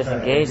 but is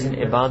engaged in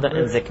ibadah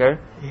and zikr,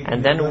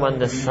 and then when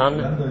the sun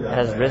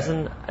has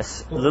risen a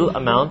little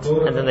amount,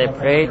 and then they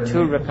pray 2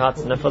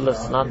 rakats nafil of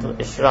Salatul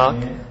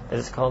Ishraq, that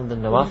is called the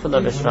Nawafil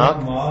of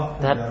Ishraq,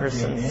 that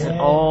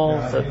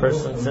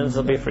person's sins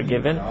will be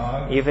forgiven,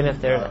 even if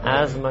they're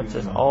as much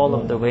as all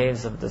of the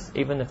waves of this,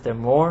 even if they're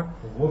more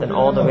than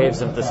all the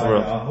waves of this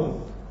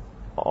world.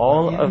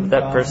 All of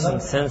that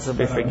person's sins will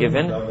be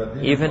forgiven,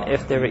 even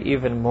if they were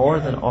even more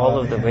than all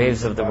of the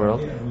waves of the world.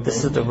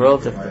 These are the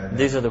words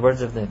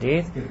of the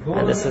hadith,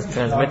 and this is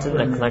transmitted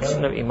in the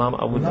collection of Imam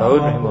Abu Dawud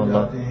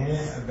rahimahullah,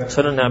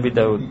 Sunan Abi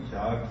Dawud.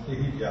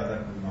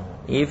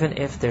 Even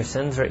if their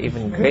sins are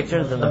even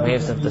greater than the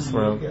waves of this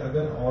world.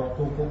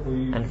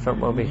 And from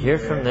what we hear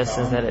from this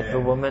is that if a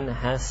woman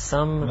has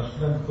some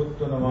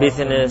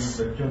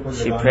busyness,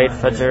 she prayed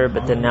Fajr,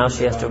 but then now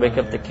she has to wake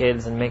up the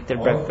kids and make their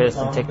breakfast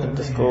and take them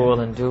to school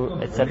and do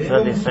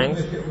etc. these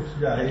things.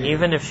 And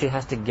even if she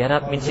has to get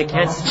up, she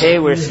can't stay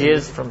where she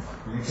is,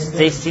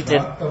 stay seated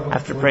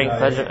after praying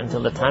Fajr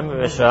until the time of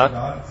Ishraq,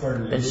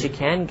 then she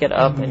can get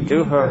up and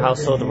do her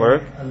household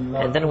work,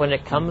 and then when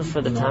it comes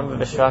for the time of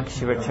Ishraq,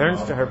 she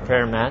returns to her prayer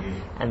mat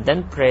and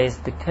then prays,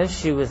 because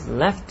she was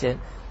left it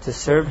to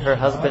serve her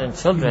husband and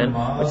children,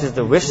 which is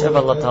the wish of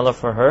Allah Ta'ala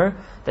for her.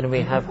 Then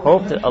we have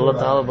hope that Allah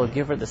Ta'ala will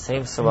give her the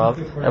same sawab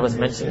that was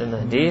mentioned in the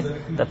hadith,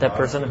 that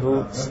person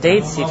who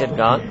stayed seated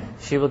got,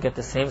 she will get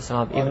the same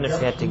sawab even if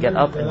she had to get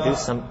up and do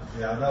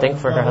something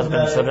for her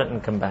husband and children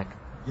and come back.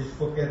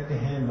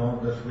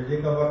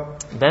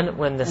 Then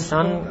when the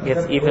sun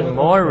gets even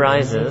more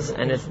rises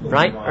and it's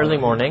bright early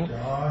morning,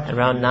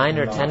 around 9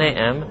 or 10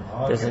 a.m.,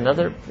 there's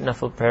another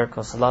nafil prayer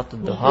called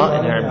Salatul Duha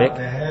in Arabic,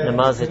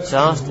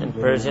 Namaz-e-Chast in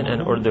Persian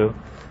and Urdu.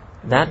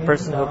 that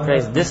person who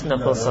prays this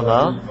nafil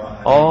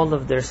salah, all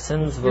of their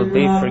sins will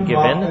be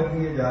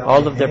forgiven,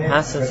 all of their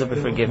past sins will be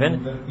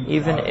forgiven,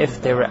 even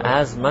if they were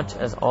as much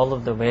as all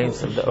of the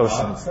waves of the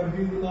oceans.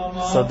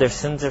 So their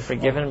sins are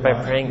forgiven by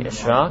praying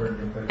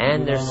Ishraq,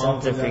 and their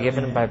sins are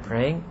forgiven by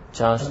praying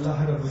Chasht.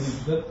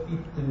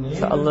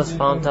 So Allah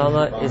subhanahu wa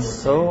ta'ala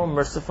is so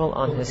merciful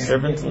on His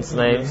servants and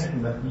slaves.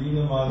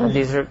 And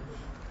these are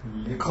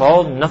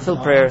called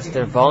nafil prayers.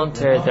 They're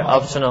voluntary, they're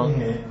optional.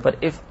 But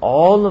if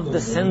all of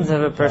the sins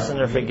of a person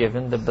are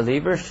forgiven, the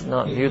believer should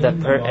not view that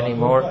prayer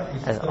anymore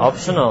as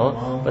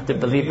optional, but the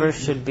believer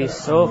should be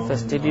so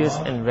fastidious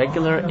and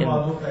regular in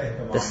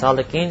the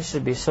salikin,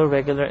 should be so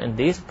regular in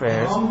these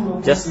prayers,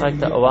 just like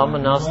the awam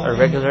an-nas are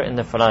regular in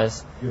the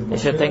farais. They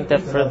should think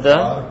that for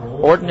the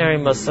ordinary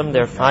Muslim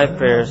there are 5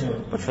 prayers,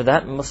 but for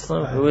that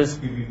Muslim who is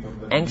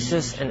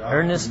anxious and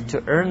earnest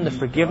to earn the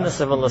forgiveness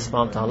of Allah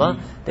subhanahu wa ta'ala,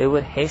 they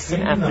would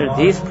hasten after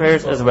these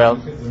prayers as well.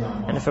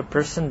 And if a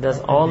person does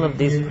all of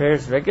these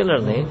prayers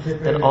regularly,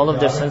 then all of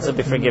their sins will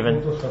be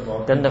forgiven.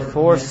 Then the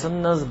 4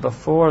 sunnahs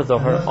before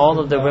Dhuhr, all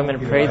of the women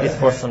pray these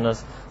 4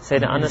 sunnahs.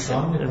 Sayyidina Anas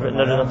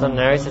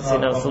narrates that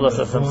Sayyidina Rasulullah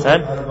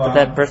said that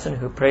that person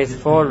who prays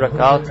 4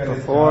 rakats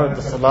before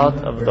the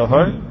salat of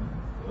Dhuhr,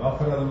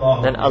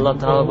 then Allah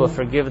Ta'ala will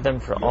forgive them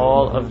for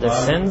all of their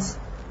sins.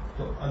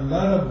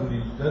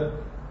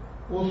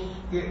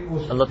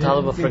 Allah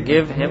Ta'ala will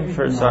forgive him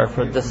for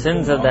the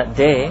sins of that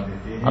day.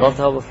 Allah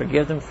Ta'ala will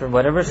forgive them for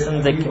whatever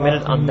sins they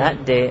committed on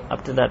that day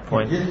up to that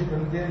point.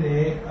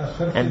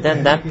 And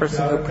then that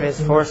person who prays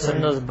 4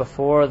 sunnahs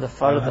before the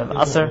fard of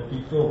Asr,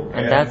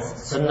 and that's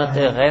sunnat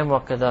ghayr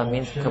muakkada,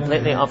 means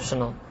completely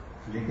optional.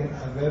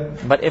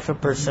 But if a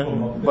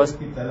person was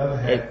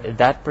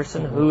that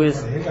person who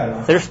is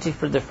thirsty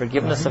for the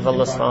forgiveness of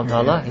Allah subhanahu wa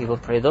ta'ala, he will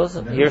pray those,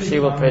 he or she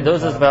will pray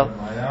those as well.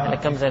 And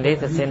it comes in hadith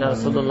that Sayyidina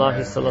Rasulullah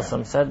sallallahu alaihi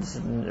wasallam said, this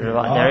is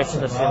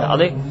narration of Sayyidina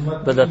Ali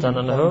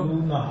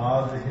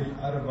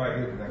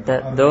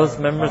that those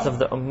members of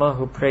the ummah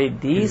who pray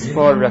these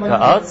 4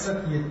 rak'ats,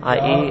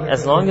 i.e.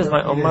 as long as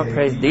my ummah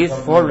prays these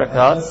 4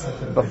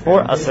 rak'ats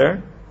before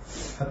Asr,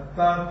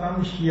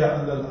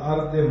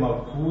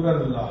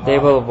 they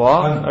will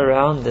walk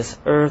around this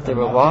earth, they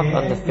will walk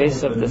on the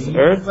face of this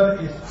earth,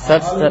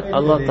 such that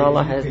Allah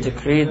Ta'ala has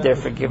decreed their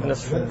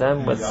forgiveness from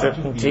them with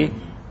certainty,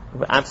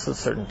 with absolute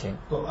certainty.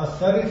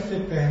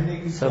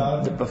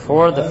 So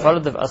before the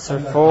fard of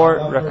Asr, 4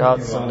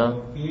 rakat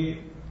sunnah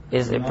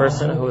is a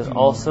person who has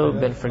also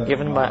been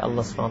forgiven by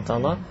Allah subhanahu wa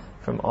ta'ala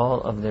from all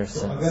of their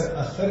sins.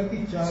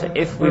 So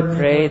if we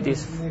pray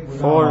these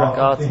 4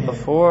 rakats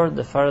before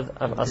the fard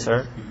of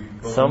Asr,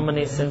 so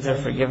many sins are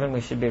forgiven.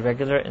 We should be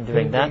regular in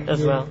doing that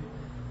as well.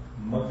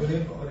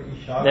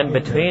 Then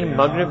between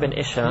Maghrib and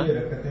Isha,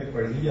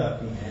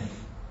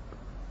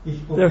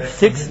 there are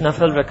 6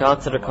 nafil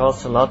rakats that are called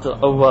Salatul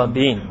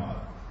Awwabin,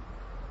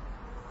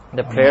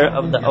 the prayer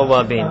of the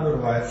Awwabin.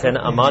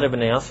 Sayyidina Ammar ibn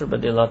Yasir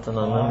radiyallahu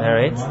anhu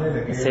narrates,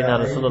 Sayyidina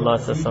Rasulullah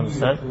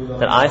said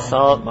that I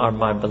saw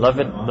my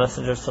beloved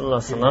Messenger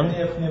sallallahu alaihi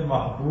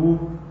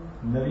wasallam,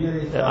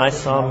 that I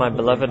saw my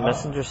beloved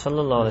Messenger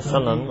sallallahu alaihi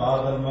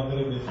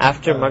wasallam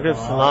after Maghrib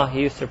Salah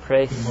he used to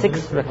pray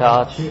 6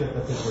 rakats,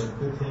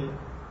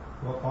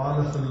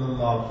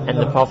 and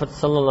the Prophet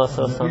sallallahu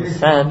alaihi wasallam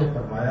said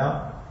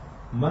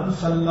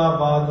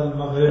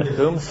that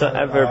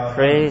whomsoever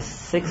prays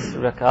 6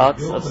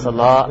 rakats of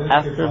Salah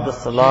after the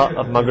Salah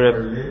of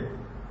Maghrib,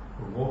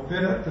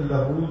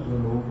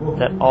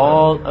 that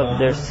all of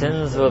their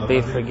sins will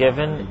be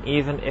forgiven,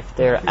 even if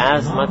they are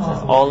as much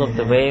as all of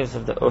the waves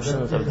of the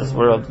oceans of this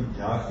world.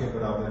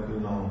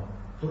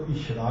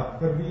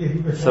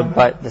 So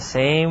by the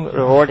same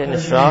reward in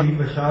Ishraq,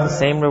 the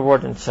same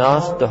reward in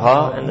Chasht,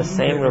 Duha, and the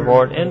same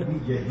reward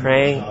in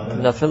praying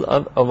Nafil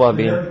of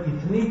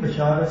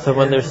Awwabin. So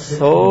when there's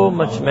so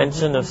much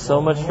mention of so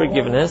much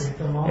forgiveness,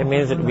 it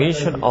means that we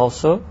should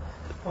also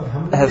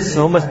have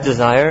so much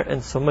desire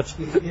and so much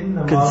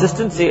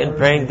consistency in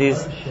praying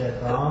these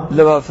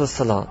Nawafil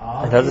Salah.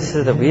 And others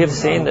say that we have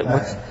seen that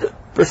when a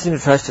person who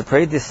tries to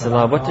pray this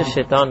Salah, what does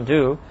Shaitan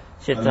do?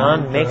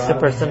 Shaitan makes a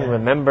person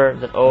remember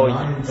that,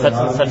 such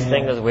and such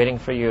thing is waiting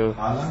for you.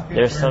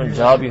 There's some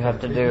job you have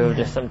to do.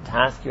 There's some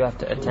task you have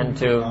to attend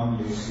to.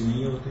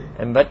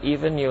 But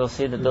even you will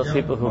see that those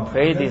people who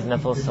pray these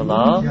Nafil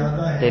Salah,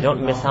 they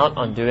don't miss out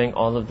on doing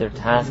all of their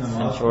tasks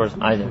and chores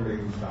either.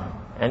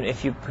 And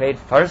if you prayed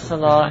Farz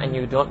Salah and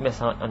you don't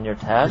miss out on your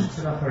tasks,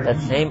 that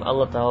same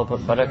Allah Ta'ala will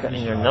put barakah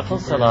in your Nafil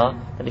Salah,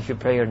 that if you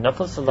pray your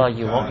Nafil Salah,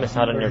 you won't miss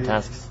out on your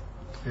tasks.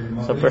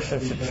 So a person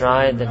should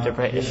try then to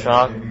pray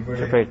Ishraq,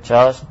 to pray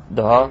Chasht,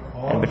 Duha,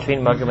 and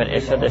between Maghrib and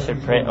Isha they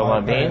should pray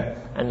Awwabin.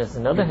 And there's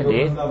another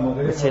hadith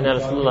which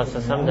Sayyidina Rasulullah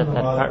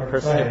that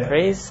person who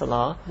prays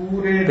Salah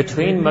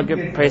between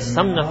Maghrib, prays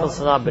some Nafil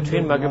Salah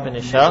between Maghrib and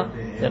Isha,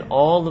 then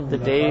all of the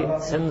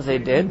sins they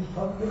did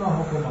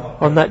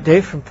on that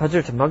day from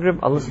Fajr to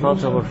Maghrib, Allah subhanahu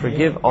wa ta'ala will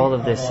forgive all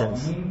of their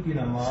sins.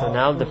 So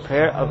now the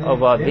prayer of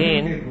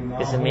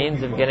Awwabin is a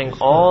means of getting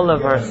all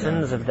of our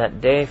sins of that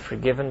day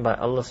forgiven by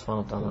Allah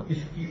subhanahu wa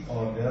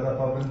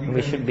ta'ala.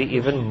 We should be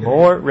even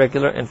more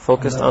regular and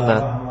focused on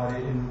that.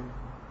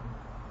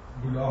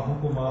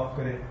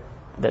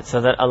 that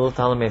so that Allah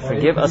Ta'ala may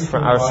forgive us for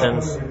our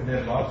sins.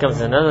 It comes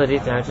another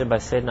hadith narrated by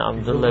Sayyidina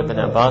Abdullah ibn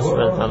Abbas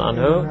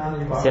anhu.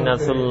 Sayyidina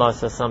Rasulullah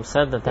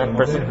said that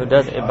person who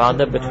does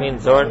ibadah between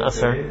Zohr and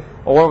Asr,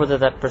 or whether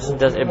that person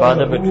does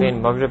ibadah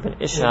between Maghrib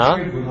and Isha,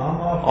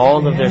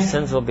 all of their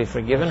sins will be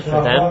forgiven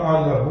for them,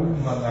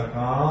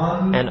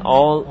 and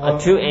all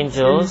 2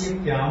 angels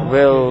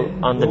will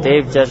on the day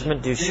of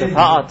judgment do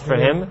shafa'at for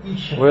him,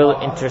 will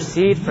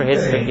intercede for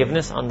his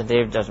forgiveness on the day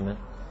of judgment.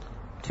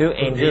 2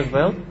 angels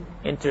will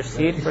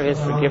intercede for his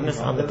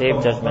forgiveness on the day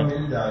of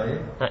judgment.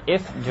 Now,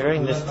 if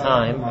during this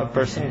time a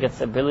person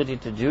gets ability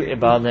to do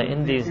ibadah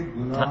in these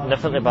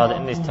nafil ibadah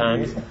in these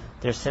times,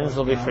 their sins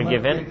will be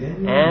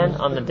forgiven, and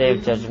on the day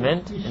of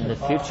judgment in the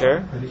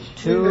future,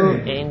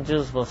 2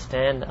 angels will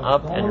stand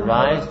up and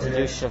rise to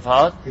do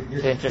shafa'at,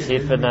 to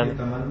intercede for them.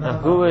 Now,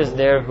 who is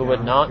there who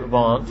would not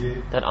want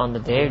that on the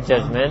day of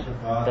judgment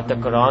that the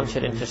Quran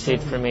should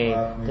intercede for me,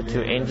 the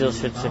 2 angels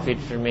should intercede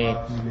for me,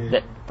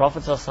 that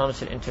Prophet ﷺ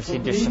should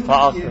intercede to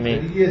shafa'at for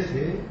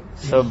me?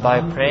 So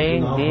by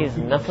praying these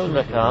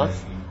nafil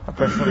rakats, a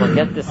person will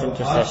get this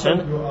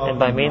intercession, and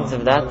by means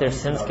of that their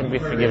sins can be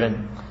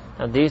forgiven.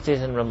 Now these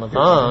days in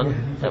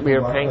Ramadan, that we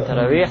are praying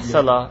Taraweeh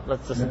Salah,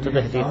 let's listen to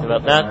the hadith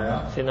about that.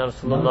 Sayyidina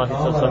Rasulullah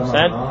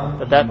said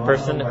that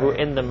person who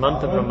in the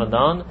month of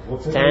Ramadan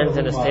stands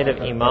in a state of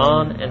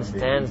Iman and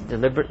stands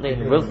deliberately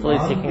and willfully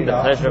seeking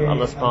the pleasure of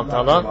Allah subhanahu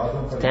wa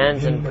ta'ala,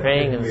 stands in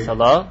praying in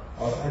Salah,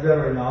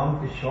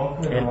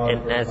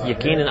 and as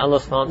yaqeen in Allah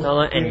subhanahu wa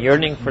ta'ala and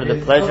yearning for the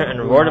pleasure and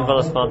reward of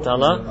Allah subhanahu wa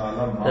ta'ala,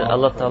 that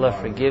Allah ta'ala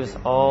forgives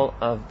all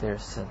of their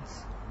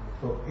sins.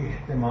 So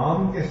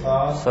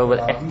with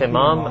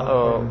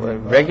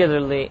ihtimam,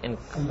 regularly and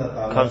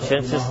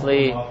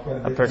conscientiously,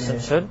 a person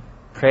should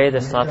pray the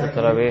Salatul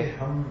Taraweeh.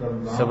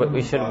 So what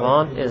we should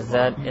want is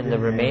that in the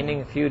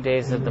remaining few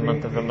days of the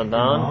month of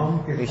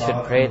Ramadan, we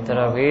should pray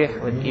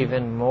Taraweeh with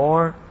even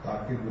more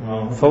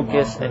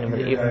focus and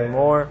with even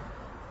more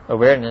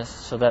awareness,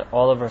 so that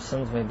all of our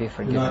sins may be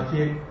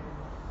forgiven.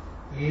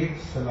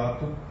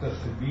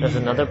 There's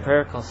another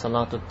prayer called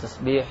Salatul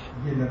Tasbih,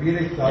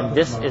 and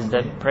this is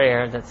that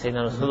prayer that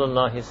Sayyidina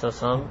Rasulullah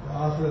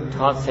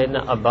taught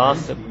Sayyidina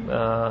Abbas,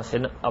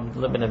 Sayyidina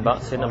Abdullah bin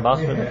Abbas, Sayyidina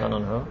Abbas,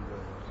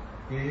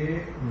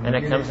 and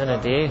it comes in a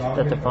hadith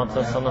that the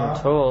Prophet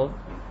told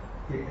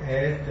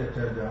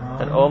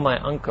that, "Oh my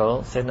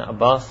uncle," Sayyidina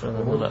Abbas,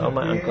 "Oh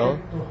my uncle,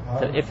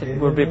 that if it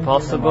would be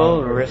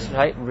possible,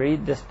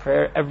 read this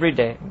prayer every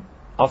day.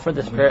 Offer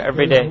this prayer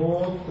every day.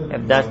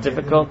 If that's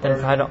difficult, then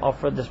try to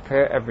offer this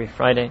prayer every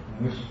Friday.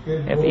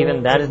 If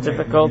even that is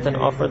difficult, then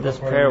offer this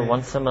prayer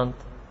once a month.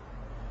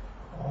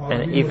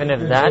 And even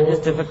if that is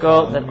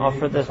difficult, then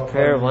offer this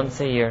prayer once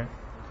a year."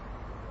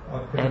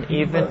 And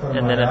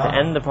then at the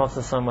end, the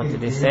Prophet ﷺ, what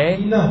did he say?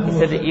 He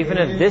said that even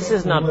if this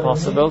is not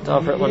possible to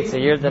offer it once a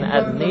year, then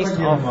at least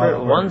offer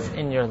it once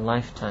in your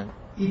lifetime.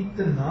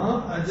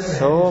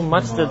 So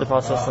much did the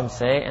Prophet ﷺ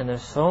say, and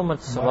there's so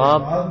much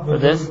sawab for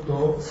this.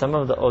 Some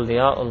of the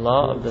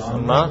awliyaullah of this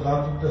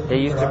ummah, they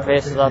used to pray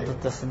Salatul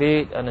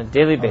Tasbih on a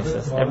daily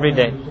basis, every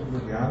day.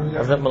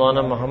 Hazrat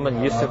Maulana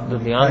Muhammad Yusuf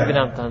Ludhian bin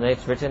Amtana,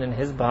 it's written in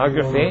his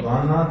biography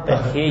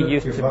that he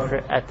used to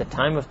pray at the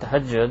time of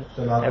Tahajjud,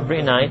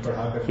 every night,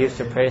 he used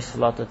to pray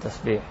Salatul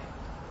Tasbih.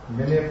 And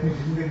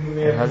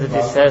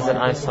Hazrat says that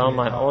I saw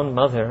my own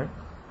mother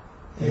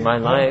in my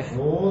life,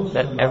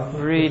 that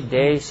every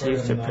day she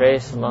used to pray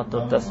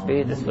Salatul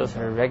Tasbih. This was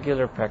her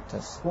regular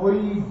practice.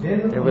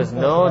 There was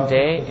no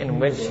day in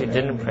which she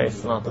didn't pray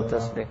Salatul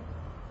Tasbih.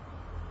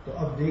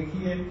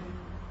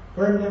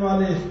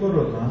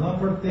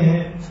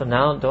 So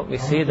now don't we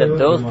see that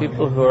those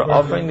people who are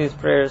offering these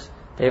prayers,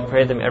 they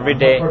pray them every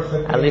day.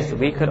 At least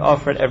we could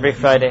offer it every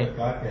Friday.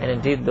 And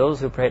indeed those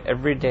who pray it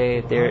every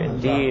day, they are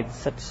indeed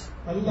such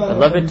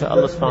beloved to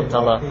Allah subhanahu wa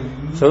ta'ala,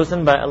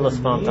 chosen by Allah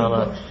subhanahu wa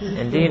ta'ala.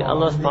 Indeed,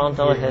 Allah subhanahu wa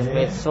ta'ala has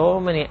made so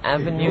many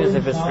avenues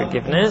of His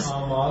forgiveness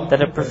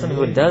that a person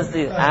who does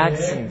these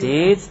acts and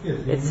deeds,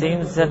 it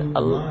seems that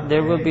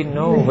there will be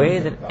no way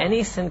that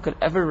any sin could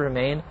ever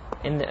remain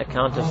in the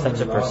account of such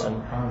a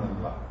person.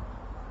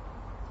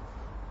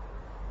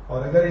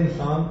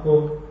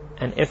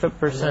 And if a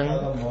person,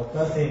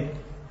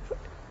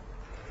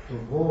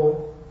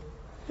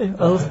 if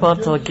Allah subhanahu wa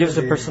ta'ala gives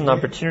a person the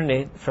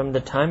opportunity from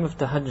the time of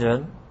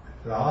Tahajjud,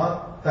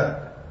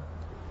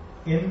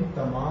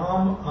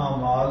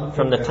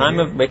 from the time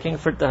of waking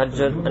for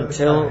Tahajjud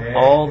until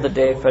all the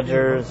day,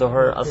 Fajr,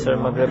 Zuhr, Asr,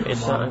 Maghrib,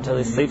 Isha, until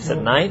he sleeps at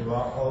night,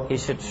 he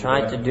should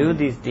try to do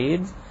these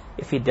deeds.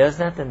 If he does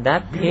that, then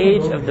that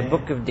page of the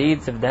book of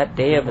deeds of that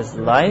day of his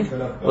life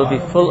will be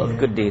full of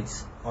good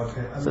deeds.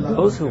 So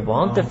those who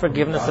want the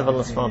forgiveness of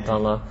Allah subhanahu wa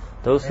ta'ala,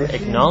 those who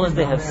acknowledge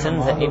they have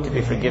sins that need to be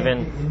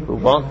forgiven, who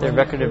want their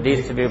record of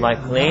deeds to be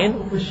wiped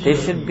clean, they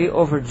should be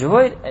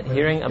overjoyed at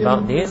hearing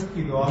about these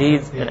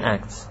deeds and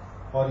acts.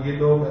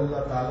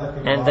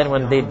 And then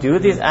when they do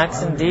these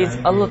acts and deeds,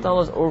 Allah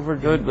Ta'ala is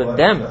overjoyed with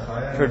them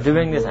for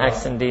doing these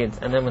acts and deeds.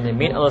 And then when they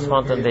meet Allah subhanahu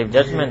wa ta'ala on the day of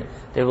judgment,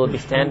 they will be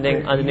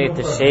standing underneath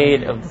the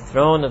shade of the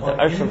throne of the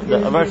Arsh of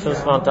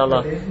subhanahu wa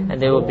ta'ala,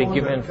 and they will be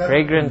given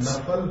fragrance.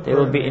 They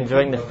will be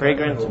enjoying the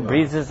fragrant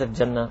breezes of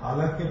Jannah.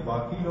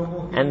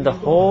 And the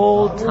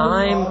whole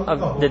time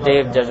of the day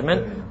of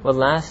judgment will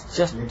last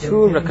just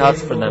 2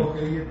 rakats for them.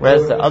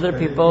 Whereas the other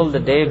people, the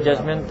day of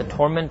judgment, the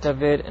torment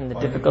of it and the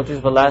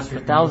difficulties will last for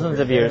thousands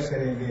of years.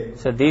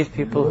 So these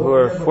people who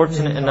are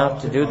fortunate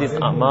enough to do these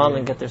a'mal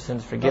and get their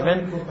sins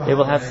forgiven, they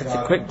will have such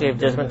a quick day of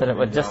judgment that it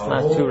will just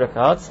last 2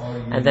 rakats,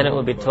 and then it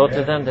will be told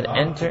to them that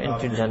enter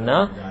into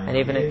Jannah, and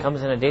even it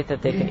comes in a date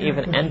that they can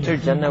even enter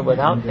Jannah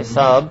without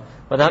hisab,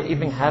 without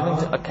even having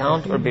to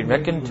account or be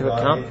reckoned to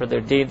account for their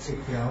deeds.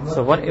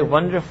 So what a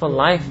wonderful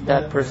life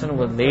that person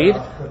will lead,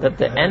 that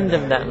the end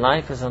of that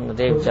life is on the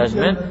day of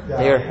judgment.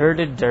 They are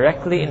herded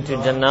directly into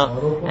Jannah,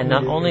 and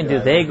not only do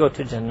they go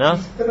to Jannah,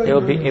 they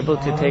will be able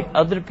to take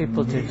other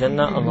people to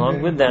Jannah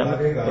along with them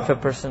if a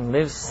person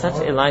lives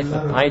such a life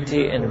of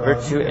piety and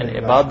virtue and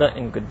ibadah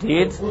and good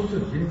deeds.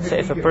 So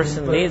if a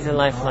person leads a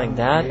life like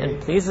that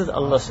and pleases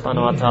Allah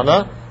subhanahu wa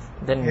ta'ala,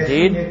 then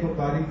indeed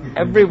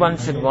everyone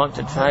should want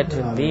to try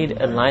to lead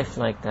a life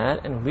like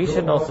that, and we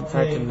should also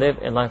try to live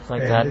a life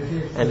like that.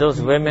 And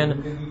those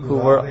women who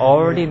were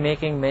already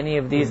making many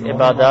of these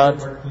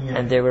ibadat,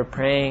 and they were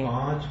praying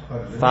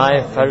 5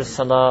 farz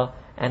salah,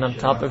 and on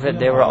top of it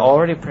they were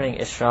already praying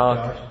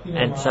ishraq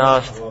and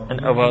chasht and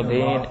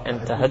awabin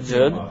and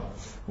tahajjud,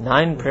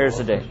 9 prayers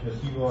a day.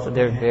 So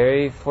they're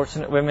very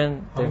fortunate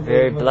women, they're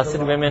very blessed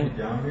women.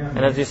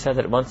 And as you said,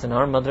 that once in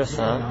our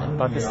madrasa in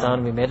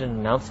Pakistan we made an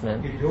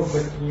announcement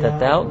that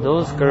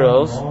those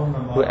girls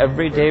who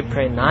every day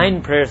pray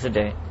 9 prayers a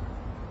day,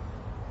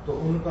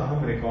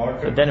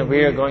 so then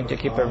we are going to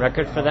keep a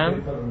record for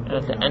them, and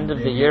at the end of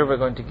the year we're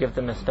going to give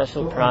them a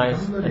special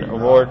prize, an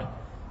award.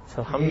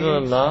 So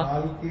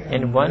alhamdulillah,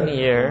 in 1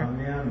 year,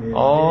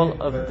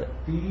 all of the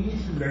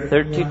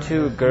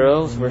 32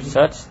 girls were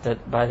such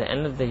that by the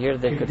end of the year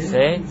they could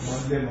say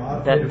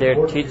that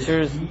their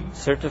teachers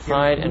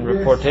certified and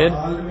reported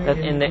that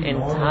in the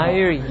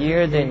entire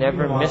year they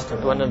never missed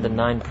one of the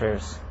 9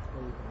 prayers.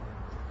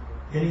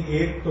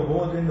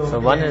 So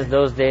one is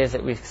those days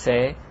that we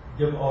say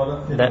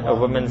that a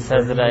woman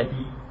says that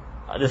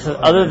this is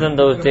other than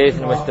those days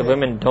in which the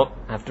women don't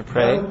have to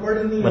pray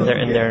when they're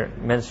in their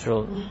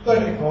menstrual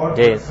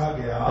days.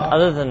 But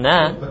other than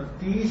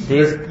that,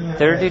 these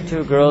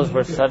 32 girls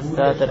were such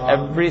that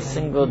every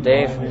single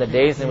day from the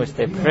days in which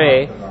they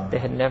pray, they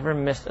had never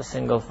missed a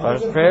single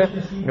farz prayer,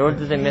 nor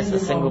did they miss a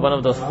single one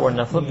of those 4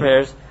 nafil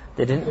prayers.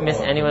 They didn't miss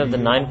any one of the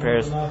 9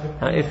 prayers.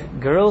 Now, if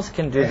girls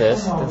can do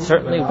this, then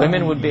certainly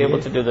women would be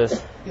able to do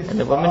this. And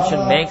the women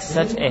should make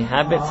such a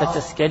habit, such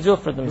a schedule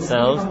for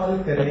themselves,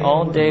 that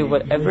all day,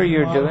 whatever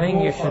you're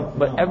doing,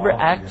 whatever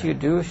act you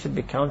do should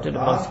be counted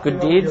amongst good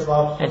deeds,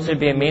 and should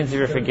be a means of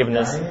your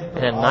forgiveness.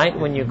 And at night,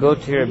 when you go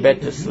to your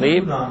bed to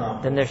sleep,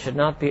 then there should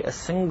not be a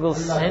single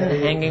sin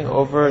hanging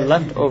over,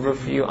 left over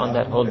for you on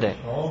that whole day.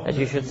 That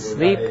you should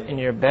sleep in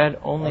your bed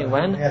only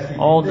when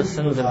all the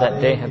sins of that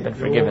day have been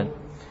forgiven.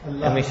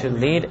 And we should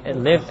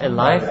live a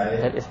life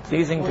that is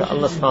pleasing to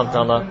Allah subhanahu wa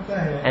ta'ala.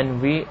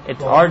 And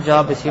it's our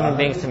job as human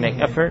beings to make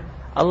effort.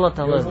 Allah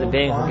Ta'ala is the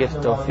being who gives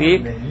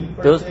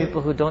tawfiq. Those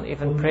people who don't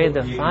even pray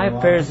the 5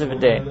 prayers of a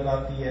day,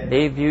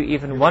 they view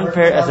even 1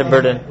 prayer as a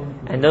burden.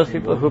 And those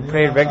people who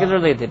pray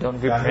regularly, they don't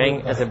view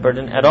praying as a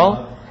burden at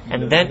all.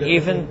 And then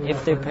even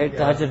if they pray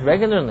tahajjud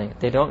regularly,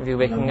 they don't view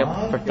waking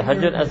up for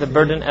tahajjud as a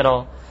burden at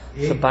all.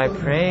 So by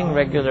praying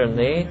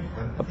regularly,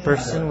 a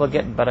person will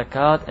get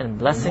barakat and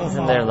blessings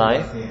in their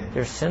life,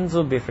 their sins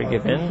will be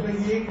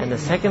forgiven, and the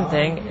second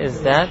thing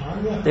is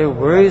that their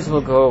worries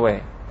will go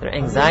away, their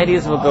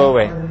anxieties will go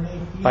away.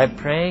 By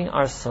praying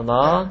our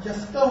salah,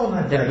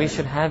 then we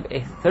should have a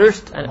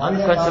thirst, an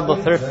unquenchable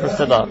thirst for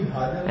salah.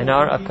 And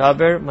our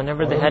akabir,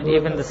 whenever they had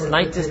even the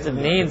slightest of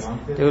needs,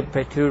 they would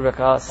pray 2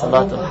 rak'ah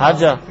salatul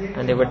hajjah,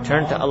 and they would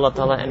turn to Allah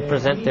Ta'ala and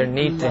present their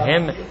need to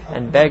Him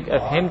and beg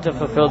of Him to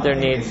fulfill their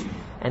needs.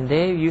 And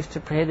they used to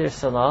pray their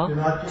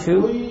salah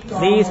to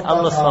please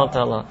Allah subhanahu wa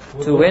ta'ala,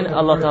 to win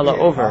Allah ta'ala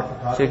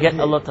over, to get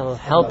Allah ta'ala's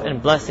help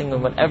and blessing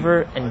in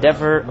whatever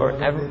endeavor or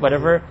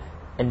whatever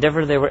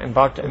endeavor they were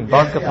embark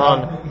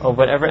upon, or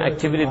whatever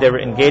activity they were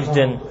engaged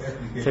in.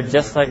 So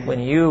just like when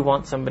you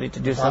want somebody to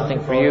do something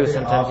for you,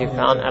 sometimes you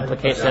file an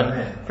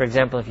application. For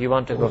example, if you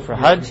want to go for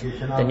Hajj,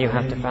 then you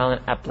have to file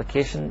an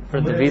application for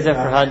the visa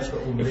for Hajj.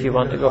 If you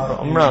want to go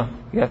for Umrah,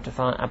 you have to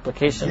file an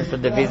application for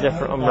the visa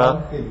for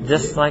Umrah.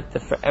 Just like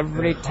for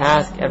every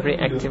task, every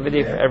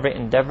activity, for every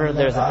endeavor,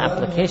 there's an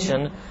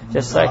application.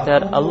 Just like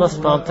that, Allah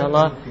subhanahu wa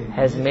ta'ala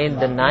has made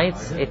the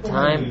nights a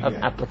time of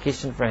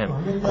application for Him.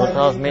 Allah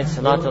ta'ala has made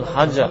Salatul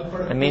Hajj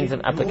muhtaja, a means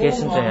of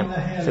application to Him.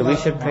 So we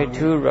should pray 2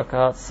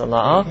 rakat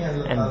salah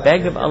and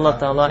beg of Allah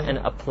Ta'ala and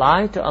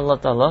apply to Allah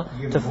Ta'ala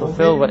to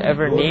fulfill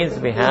whatever needs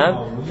we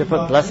have, to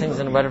put blessings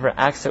in whatever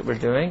acts that we're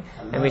doing.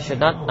 And we should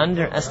not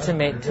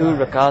underestimate 2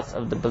 rakats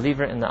of the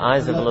believer in the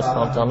eyes of Allah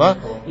Subhanahu wa Ta'ala.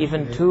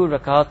 Even 2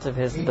 rakats of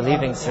His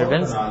believing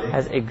servants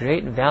has a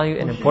great value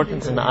and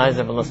importance in the eyes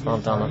of Allah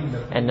Subhanahu wa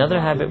Ta'ala. Another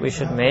habit we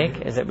should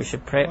make is that we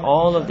should pray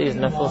all of these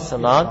nafil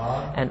salat,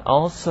 and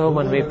also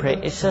when we pray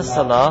Isha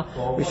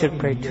salah, we should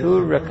pray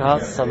 2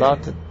 rakat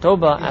salat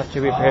tawbah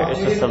after we pray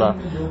Isha salah,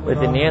 with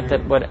the niyat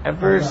that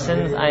whatever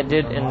sins I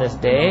did in this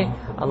day,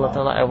 Allah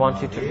Ta'ala, I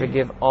want you to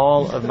forgive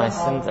all of my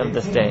sins of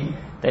this day.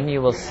 Then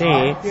you will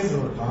see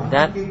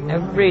that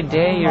every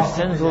day your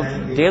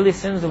daily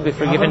sins will be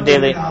forgiven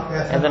daily.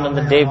 And then on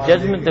the day of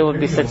judgment there will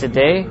be such a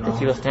day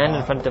that you will stand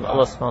in front of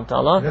Allah subhanahu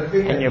wa ta'ala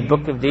and your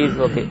book of deeds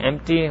will be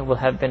empty, will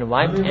have been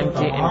wiped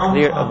empty and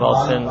clear of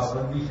all sins.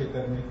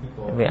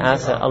 And we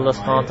ask that Allah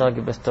subhanahu wa ta'ala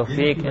give us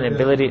tawfiq and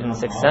ability and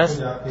success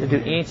to do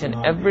each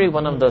and every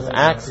one of those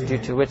acts due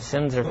to which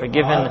sins are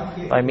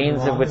forgiven, by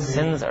means of which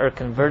sins are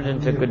converted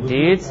into good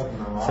deeds.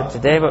 So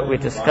today what we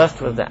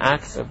discussed was the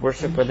acts of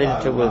worship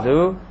related to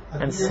wudu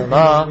and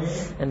salah.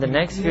 In the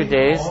next few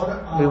days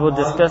we will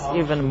discuss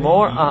even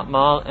more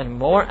a'mal and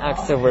more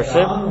acts of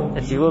worship,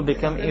 that you will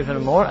become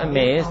even more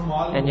amazed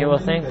and you will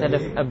think that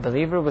if a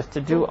believer was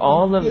to do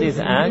all of these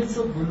acts,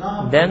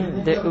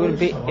 then it would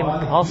be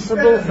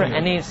impossible for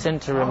any sin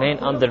to remain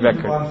on the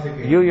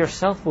record. You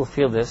yourself will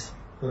feel this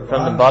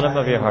from the bottom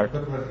of your heart.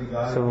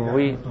 So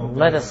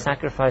let us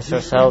sacrifice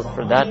ourselves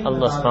for that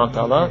Allah subhanahu wa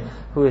ta'ala,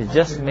 who has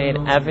just made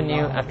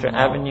avenue after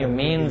avenue,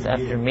 means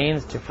after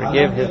means to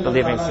forgive His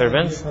believing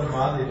servants.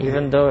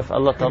 Even though if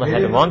Allah ta'ala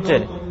had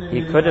wanted,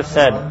 He could have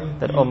said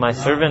that, oh my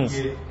servants,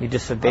 you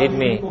disobeyed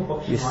me,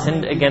 you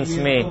sinned against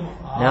me.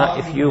 Now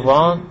if you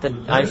want that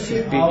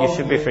you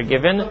should be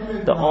forgiven,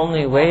 the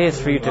only way is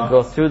for you to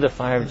go through the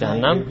fire of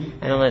Jahannam,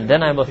 and only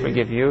then I will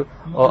forgive you.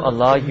 Oh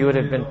Allah, you would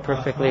have been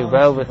perfectly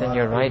well within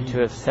your right to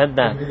have said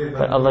that,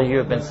 but Allah, you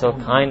have been so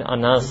kind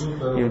on us,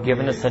 you have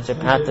given us such a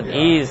path of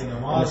ease,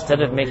 and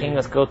instead of making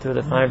us go through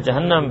the fire of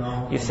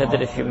Jahannam, you said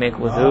that if you make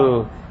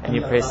wudu and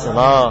you pray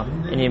salah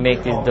and you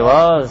make these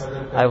du'as,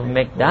 I will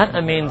make that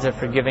a means of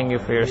forgiving you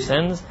for your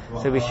sins.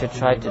 So we should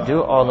try to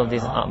do all of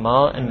these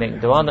a'mal and make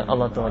dua that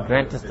Allah Ta'ala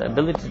grant us the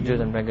ability to do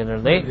them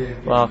regularly.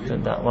 Wa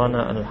aqtu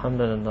da'wana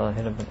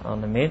alhamdulillahi rabbil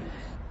alameen.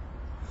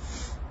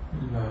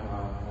 La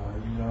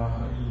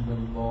ilaha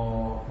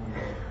illallah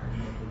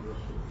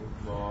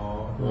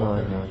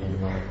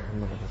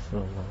Muhammadur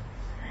Rasulullah.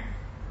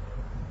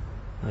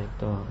 Make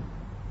dua.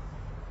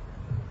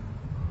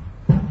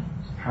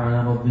 سبحان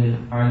ربي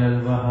الأعلى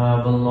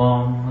الوهاب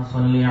اللهم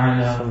صل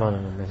على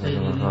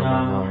سيدنا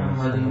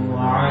محمد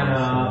وعلى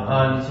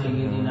آل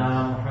سيدنا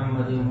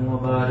محمد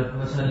وبارك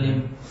وسلم.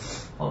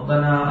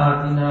 ربنا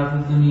آتنا في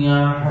الدنيا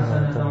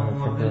حسنة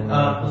وفي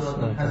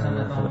الآخرة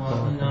حسنة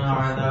وقنا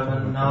عذاب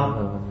النار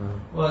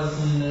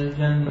وادخلنا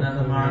الجنة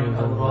مع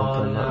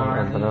الأبرار يا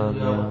عزيز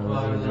يا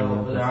غفار يا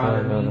رب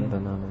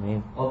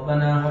العالمين.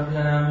 ربنا هب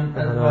لنا من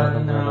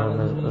أزواجنا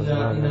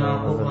وذرياتنا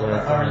قرة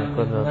أعين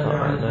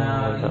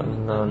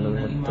واجعلنا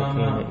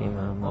للمتقين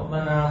إماما.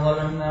 ربنا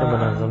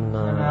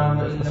ظلمنا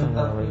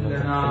أنفسنا وإن لم تغفر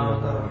لنا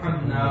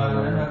وترحمنا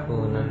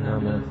لنكونن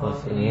من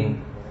الخاسرين.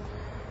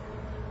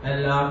 Oh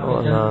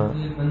Allah,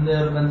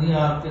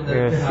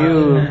 there are a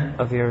few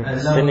of your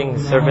sinning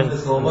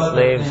servants and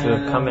slaves who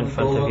have come in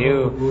front of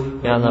you.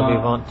 Ya Allah, we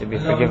want to be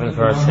forgiven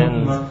for our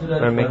sins.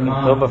 We're making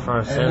tawbah for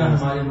our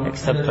sins.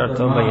 Accept our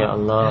tawbah, Ya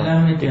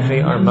Allah.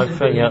 Decree our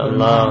maghfirah, Ya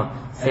Allah.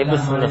 Save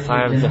us from the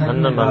fire of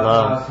Jahannam,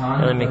 Allah.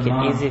 And make it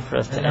easy for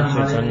us to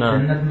enter Jannah.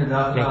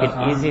 Make it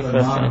easy for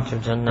us to enter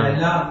Jannah.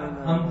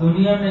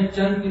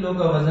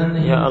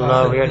 Ya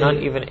Allah, we are not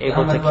even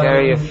able to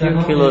carry a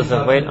few kilos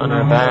of weight on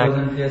our back.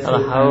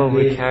 Allah, how will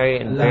we carry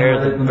and bear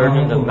the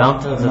burden of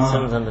mountains of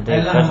sins on the day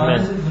of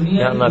judgment?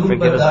 Ya Allah,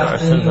 forgive us for our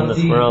sins in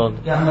this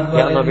world. Ya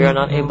Allah, we are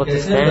not able to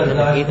stand in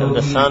the heat of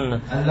the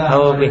sun. How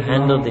will we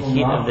handle the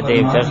heat of the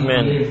day of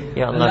judgment?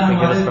 Ya Allah,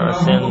 forgive us for our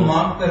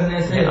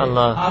sins. Ya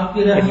Allah,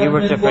 if you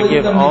were to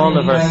forgive all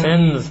of our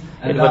sins,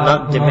 it would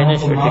not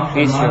diminish or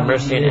decrease your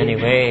mercy in any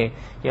way.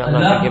 Ya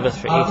Allah, forgive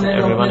us for each and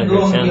every one of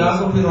your sins.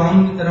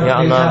 Ya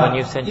Allah, when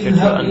you sent your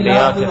two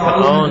Anbiya to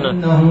Fir'aun,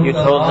 you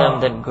told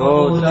them that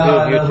go, the two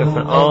of you, to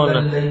Fir'aun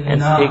and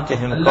speak to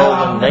him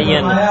qawlan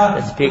layyan,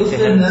 and speak to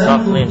him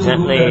softly and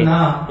gently.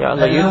 Ya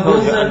Allah, you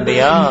told your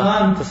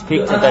Anbiya to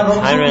speak to that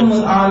tyrant,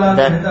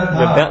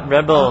 that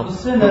rebel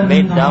who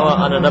made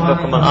dawah on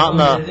Rabbakum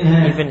al-A'la.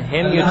 Even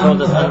him you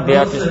told us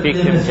Anbiya to speak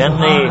to him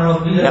gently.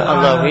 Ya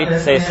Allah, we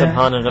say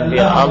Subhana Rabbi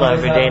al-A'la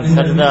every day in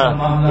sajda.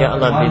 Ya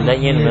Allah, be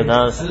layyan with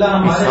us,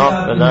 be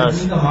soft with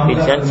us, be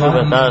gentle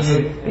with us,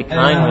 be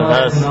kind with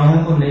us.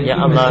 Ya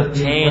Allah,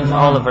 change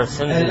all of our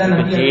sins into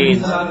good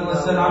deeds.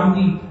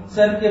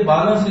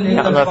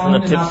 Ya Allah, from the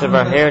tips of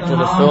our hair to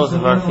the soles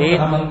of our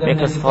feet,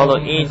 make us follow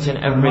each and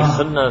every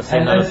sunnah of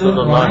Sayyidina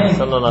Rasulullah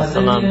sallallahu alaihi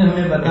wasallam.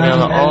 And Ya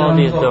Allah, all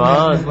these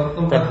du'as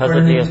that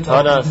Hazrat has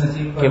taught us,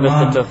 give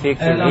us the tawfiq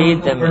to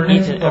read them,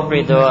 each and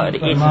every dua at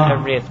each and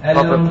every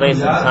proper place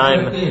and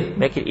time.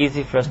 Make it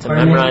easy for us to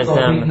memorize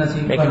them.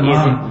 Make it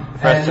easy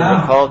for us to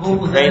recall,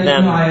 to pray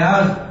them.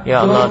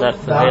 Ya Allah, that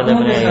Fudail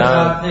ibn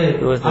Iyad,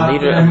 who was the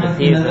leader of the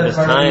thieves of his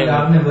time,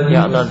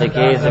 Ya Allah, the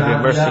gaze of your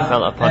mercy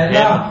fell upon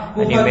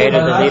him, and you made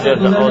him the leader of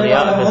the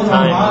awliya of his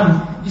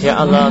time. Ya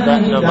Allah,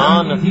 that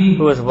Nu'man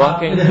who was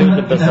walking through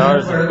the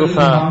bazaars of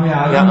Kufa,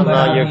 Ya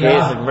Allah, your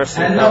gaze of mercy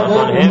fell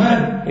upon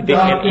him. He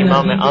became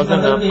Imam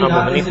al-Azam of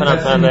Abu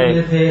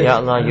Hanifa. Ya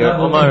Allah, your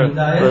Umar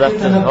who left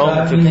his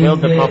home to kill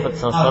the Prophet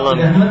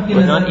ﷺ,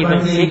 was not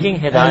even seeking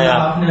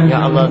hidayah.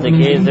 Ya Allah, the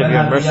gaze of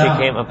your mercy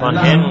came upon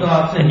him,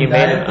 and you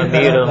made him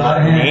Amir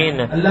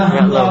al-Mu'mineen. Ya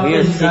Allah, we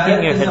are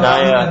seeking your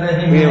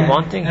hidayah. We are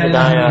wanting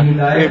hidayah.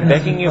 We are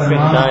begging you for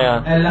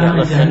hidayah. Ya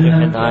Allah, send your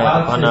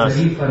hidayah upon us.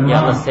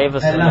 Ya Allah, save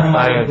us from the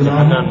fire of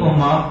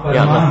Jahannam.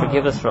 Ya Allah,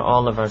 forgive us for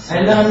all of our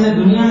sins.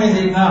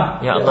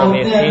 Ya Allah, we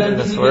have seen in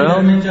this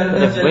world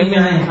that if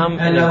women come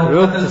in a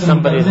group to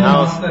somebody's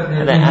house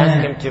and they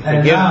ask him to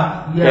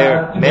forgive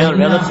their male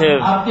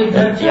relative,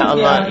 that Ya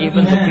Allah,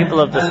 even the people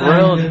of this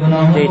world,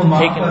 they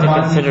take into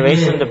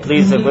consideration the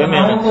pleas of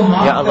women.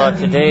 Ya Allah,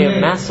 today a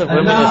mass of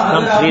women has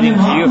come pleading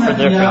to you for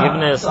their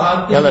forgiveness.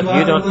 Ya Allah, if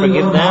you don't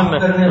forgive them,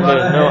 then there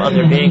is no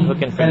other being who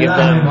can forgive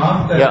them.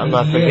 Ya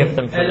Allah, forgive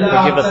them,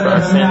 forgive us for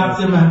our sins.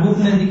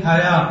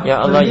 Ya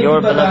Allah, your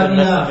beloved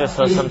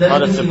Messenger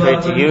taught us to pray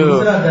to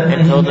you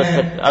and told us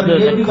that other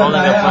than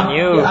calling upon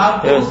you,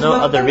 there is no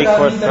other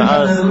recourse for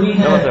us,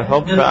 no other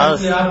hope for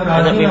us,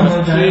 and that we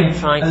must keep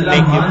trying to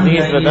make you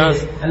pleased with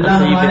us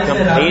until you become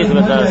pleased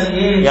with us.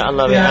 Ya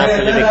Allah, we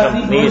ask that you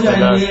become pleased with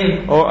us.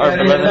 Oh, our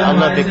beloved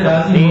Allah,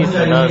 become pleased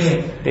with us.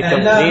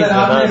 Become pleased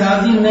with us.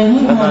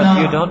 Allah,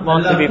 if you don't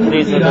want to be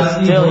pleased with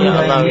us still,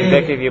 Ya Allah, we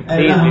beg of you,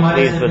 please be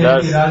pleased with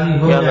us. Ya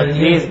Allah,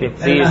 please be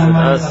pleased with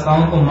us.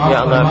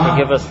 Ya Allah,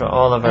 forgive us for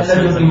all of our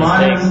sins and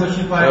mistakes.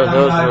 Ya Allah,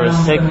 those who are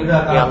sick,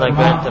 Ya Allah,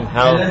 grant them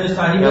health. Ya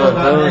Allah,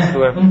 those who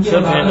are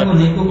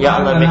children, Ya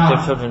Allah, make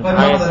their children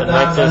pious and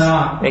righteous.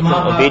 Make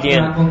them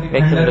obedient.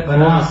 Make them the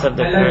coolness of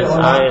their parents'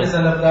 eyes.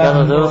 Ya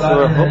Allah, those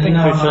who are hoping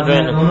for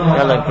children, Ya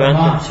Allah, grant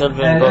them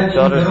children, both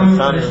daughters and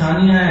sons.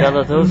 Ya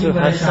Allah, those who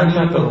have some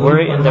type of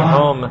worry in their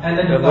home,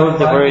 remove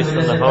the worries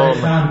from the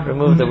home.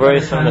 Remove the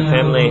worries from the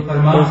family.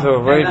 Those who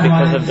are worried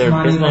because of their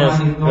business,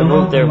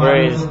 remove their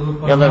worries.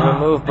 Ya Allah,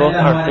 remove both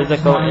our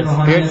physical and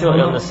spiritual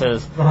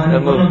illnesses.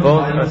 Remove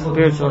both our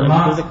spiritual and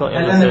physical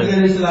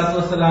illnesses.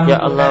 Ya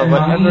Allah,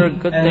 whatever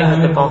good things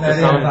the Prophet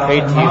ﷺ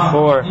prayed to you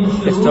for,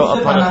 bestow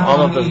upon us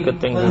all of those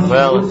good things as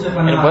well.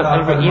 And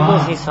whatever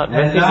evils he sought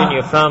refuge in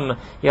you from,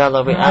 Ya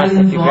Allah, we ask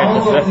that you grant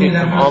us refuge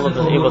from all of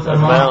those evils as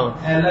well.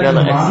 Ya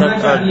Allah,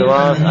 accept our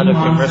du'as out of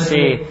your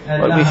mercy.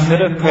 What we should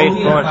have prayed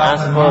for and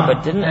asked for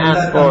but didn't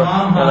ask for,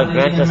 Ya Allah,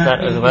 grant us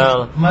that as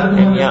well.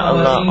 And Ya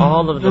Allah,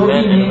 all of the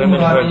men and women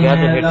who are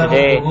gathered here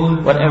today,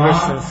 whatever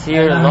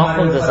sincere,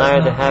 lawful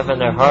desire they have in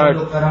their heart,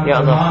 Ya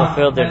Allah,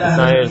 fulfill their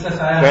desires,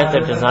 grant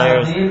their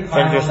desires,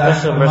 send your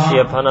special mercy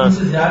upon us.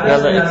 Ya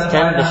Allah,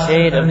 extend the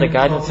shade of the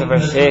guidance of our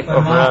Shaykh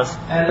over us.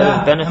 Let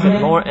us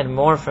benefit more and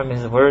more from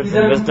his words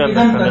and wisdom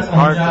and from his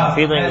heart and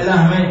feelings.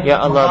 Ya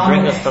Allah,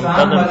 bring us from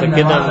qadam to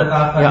qidam.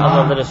 Ya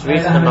Allah, let us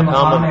reach the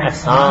maqam of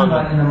ihsan.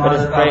 Let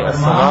us pray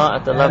as-salah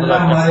at the level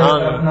of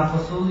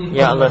ihsan.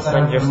 Ya Allah,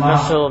 send your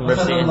special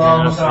mercy and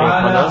generosity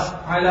upon us.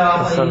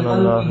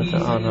 Sallallahu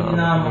ta'ala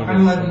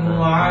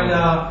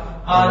ala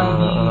آله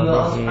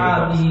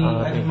وأصحابه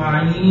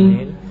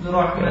أجمعين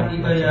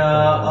برحمتك يا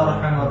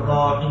أرحم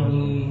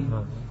الراحمين.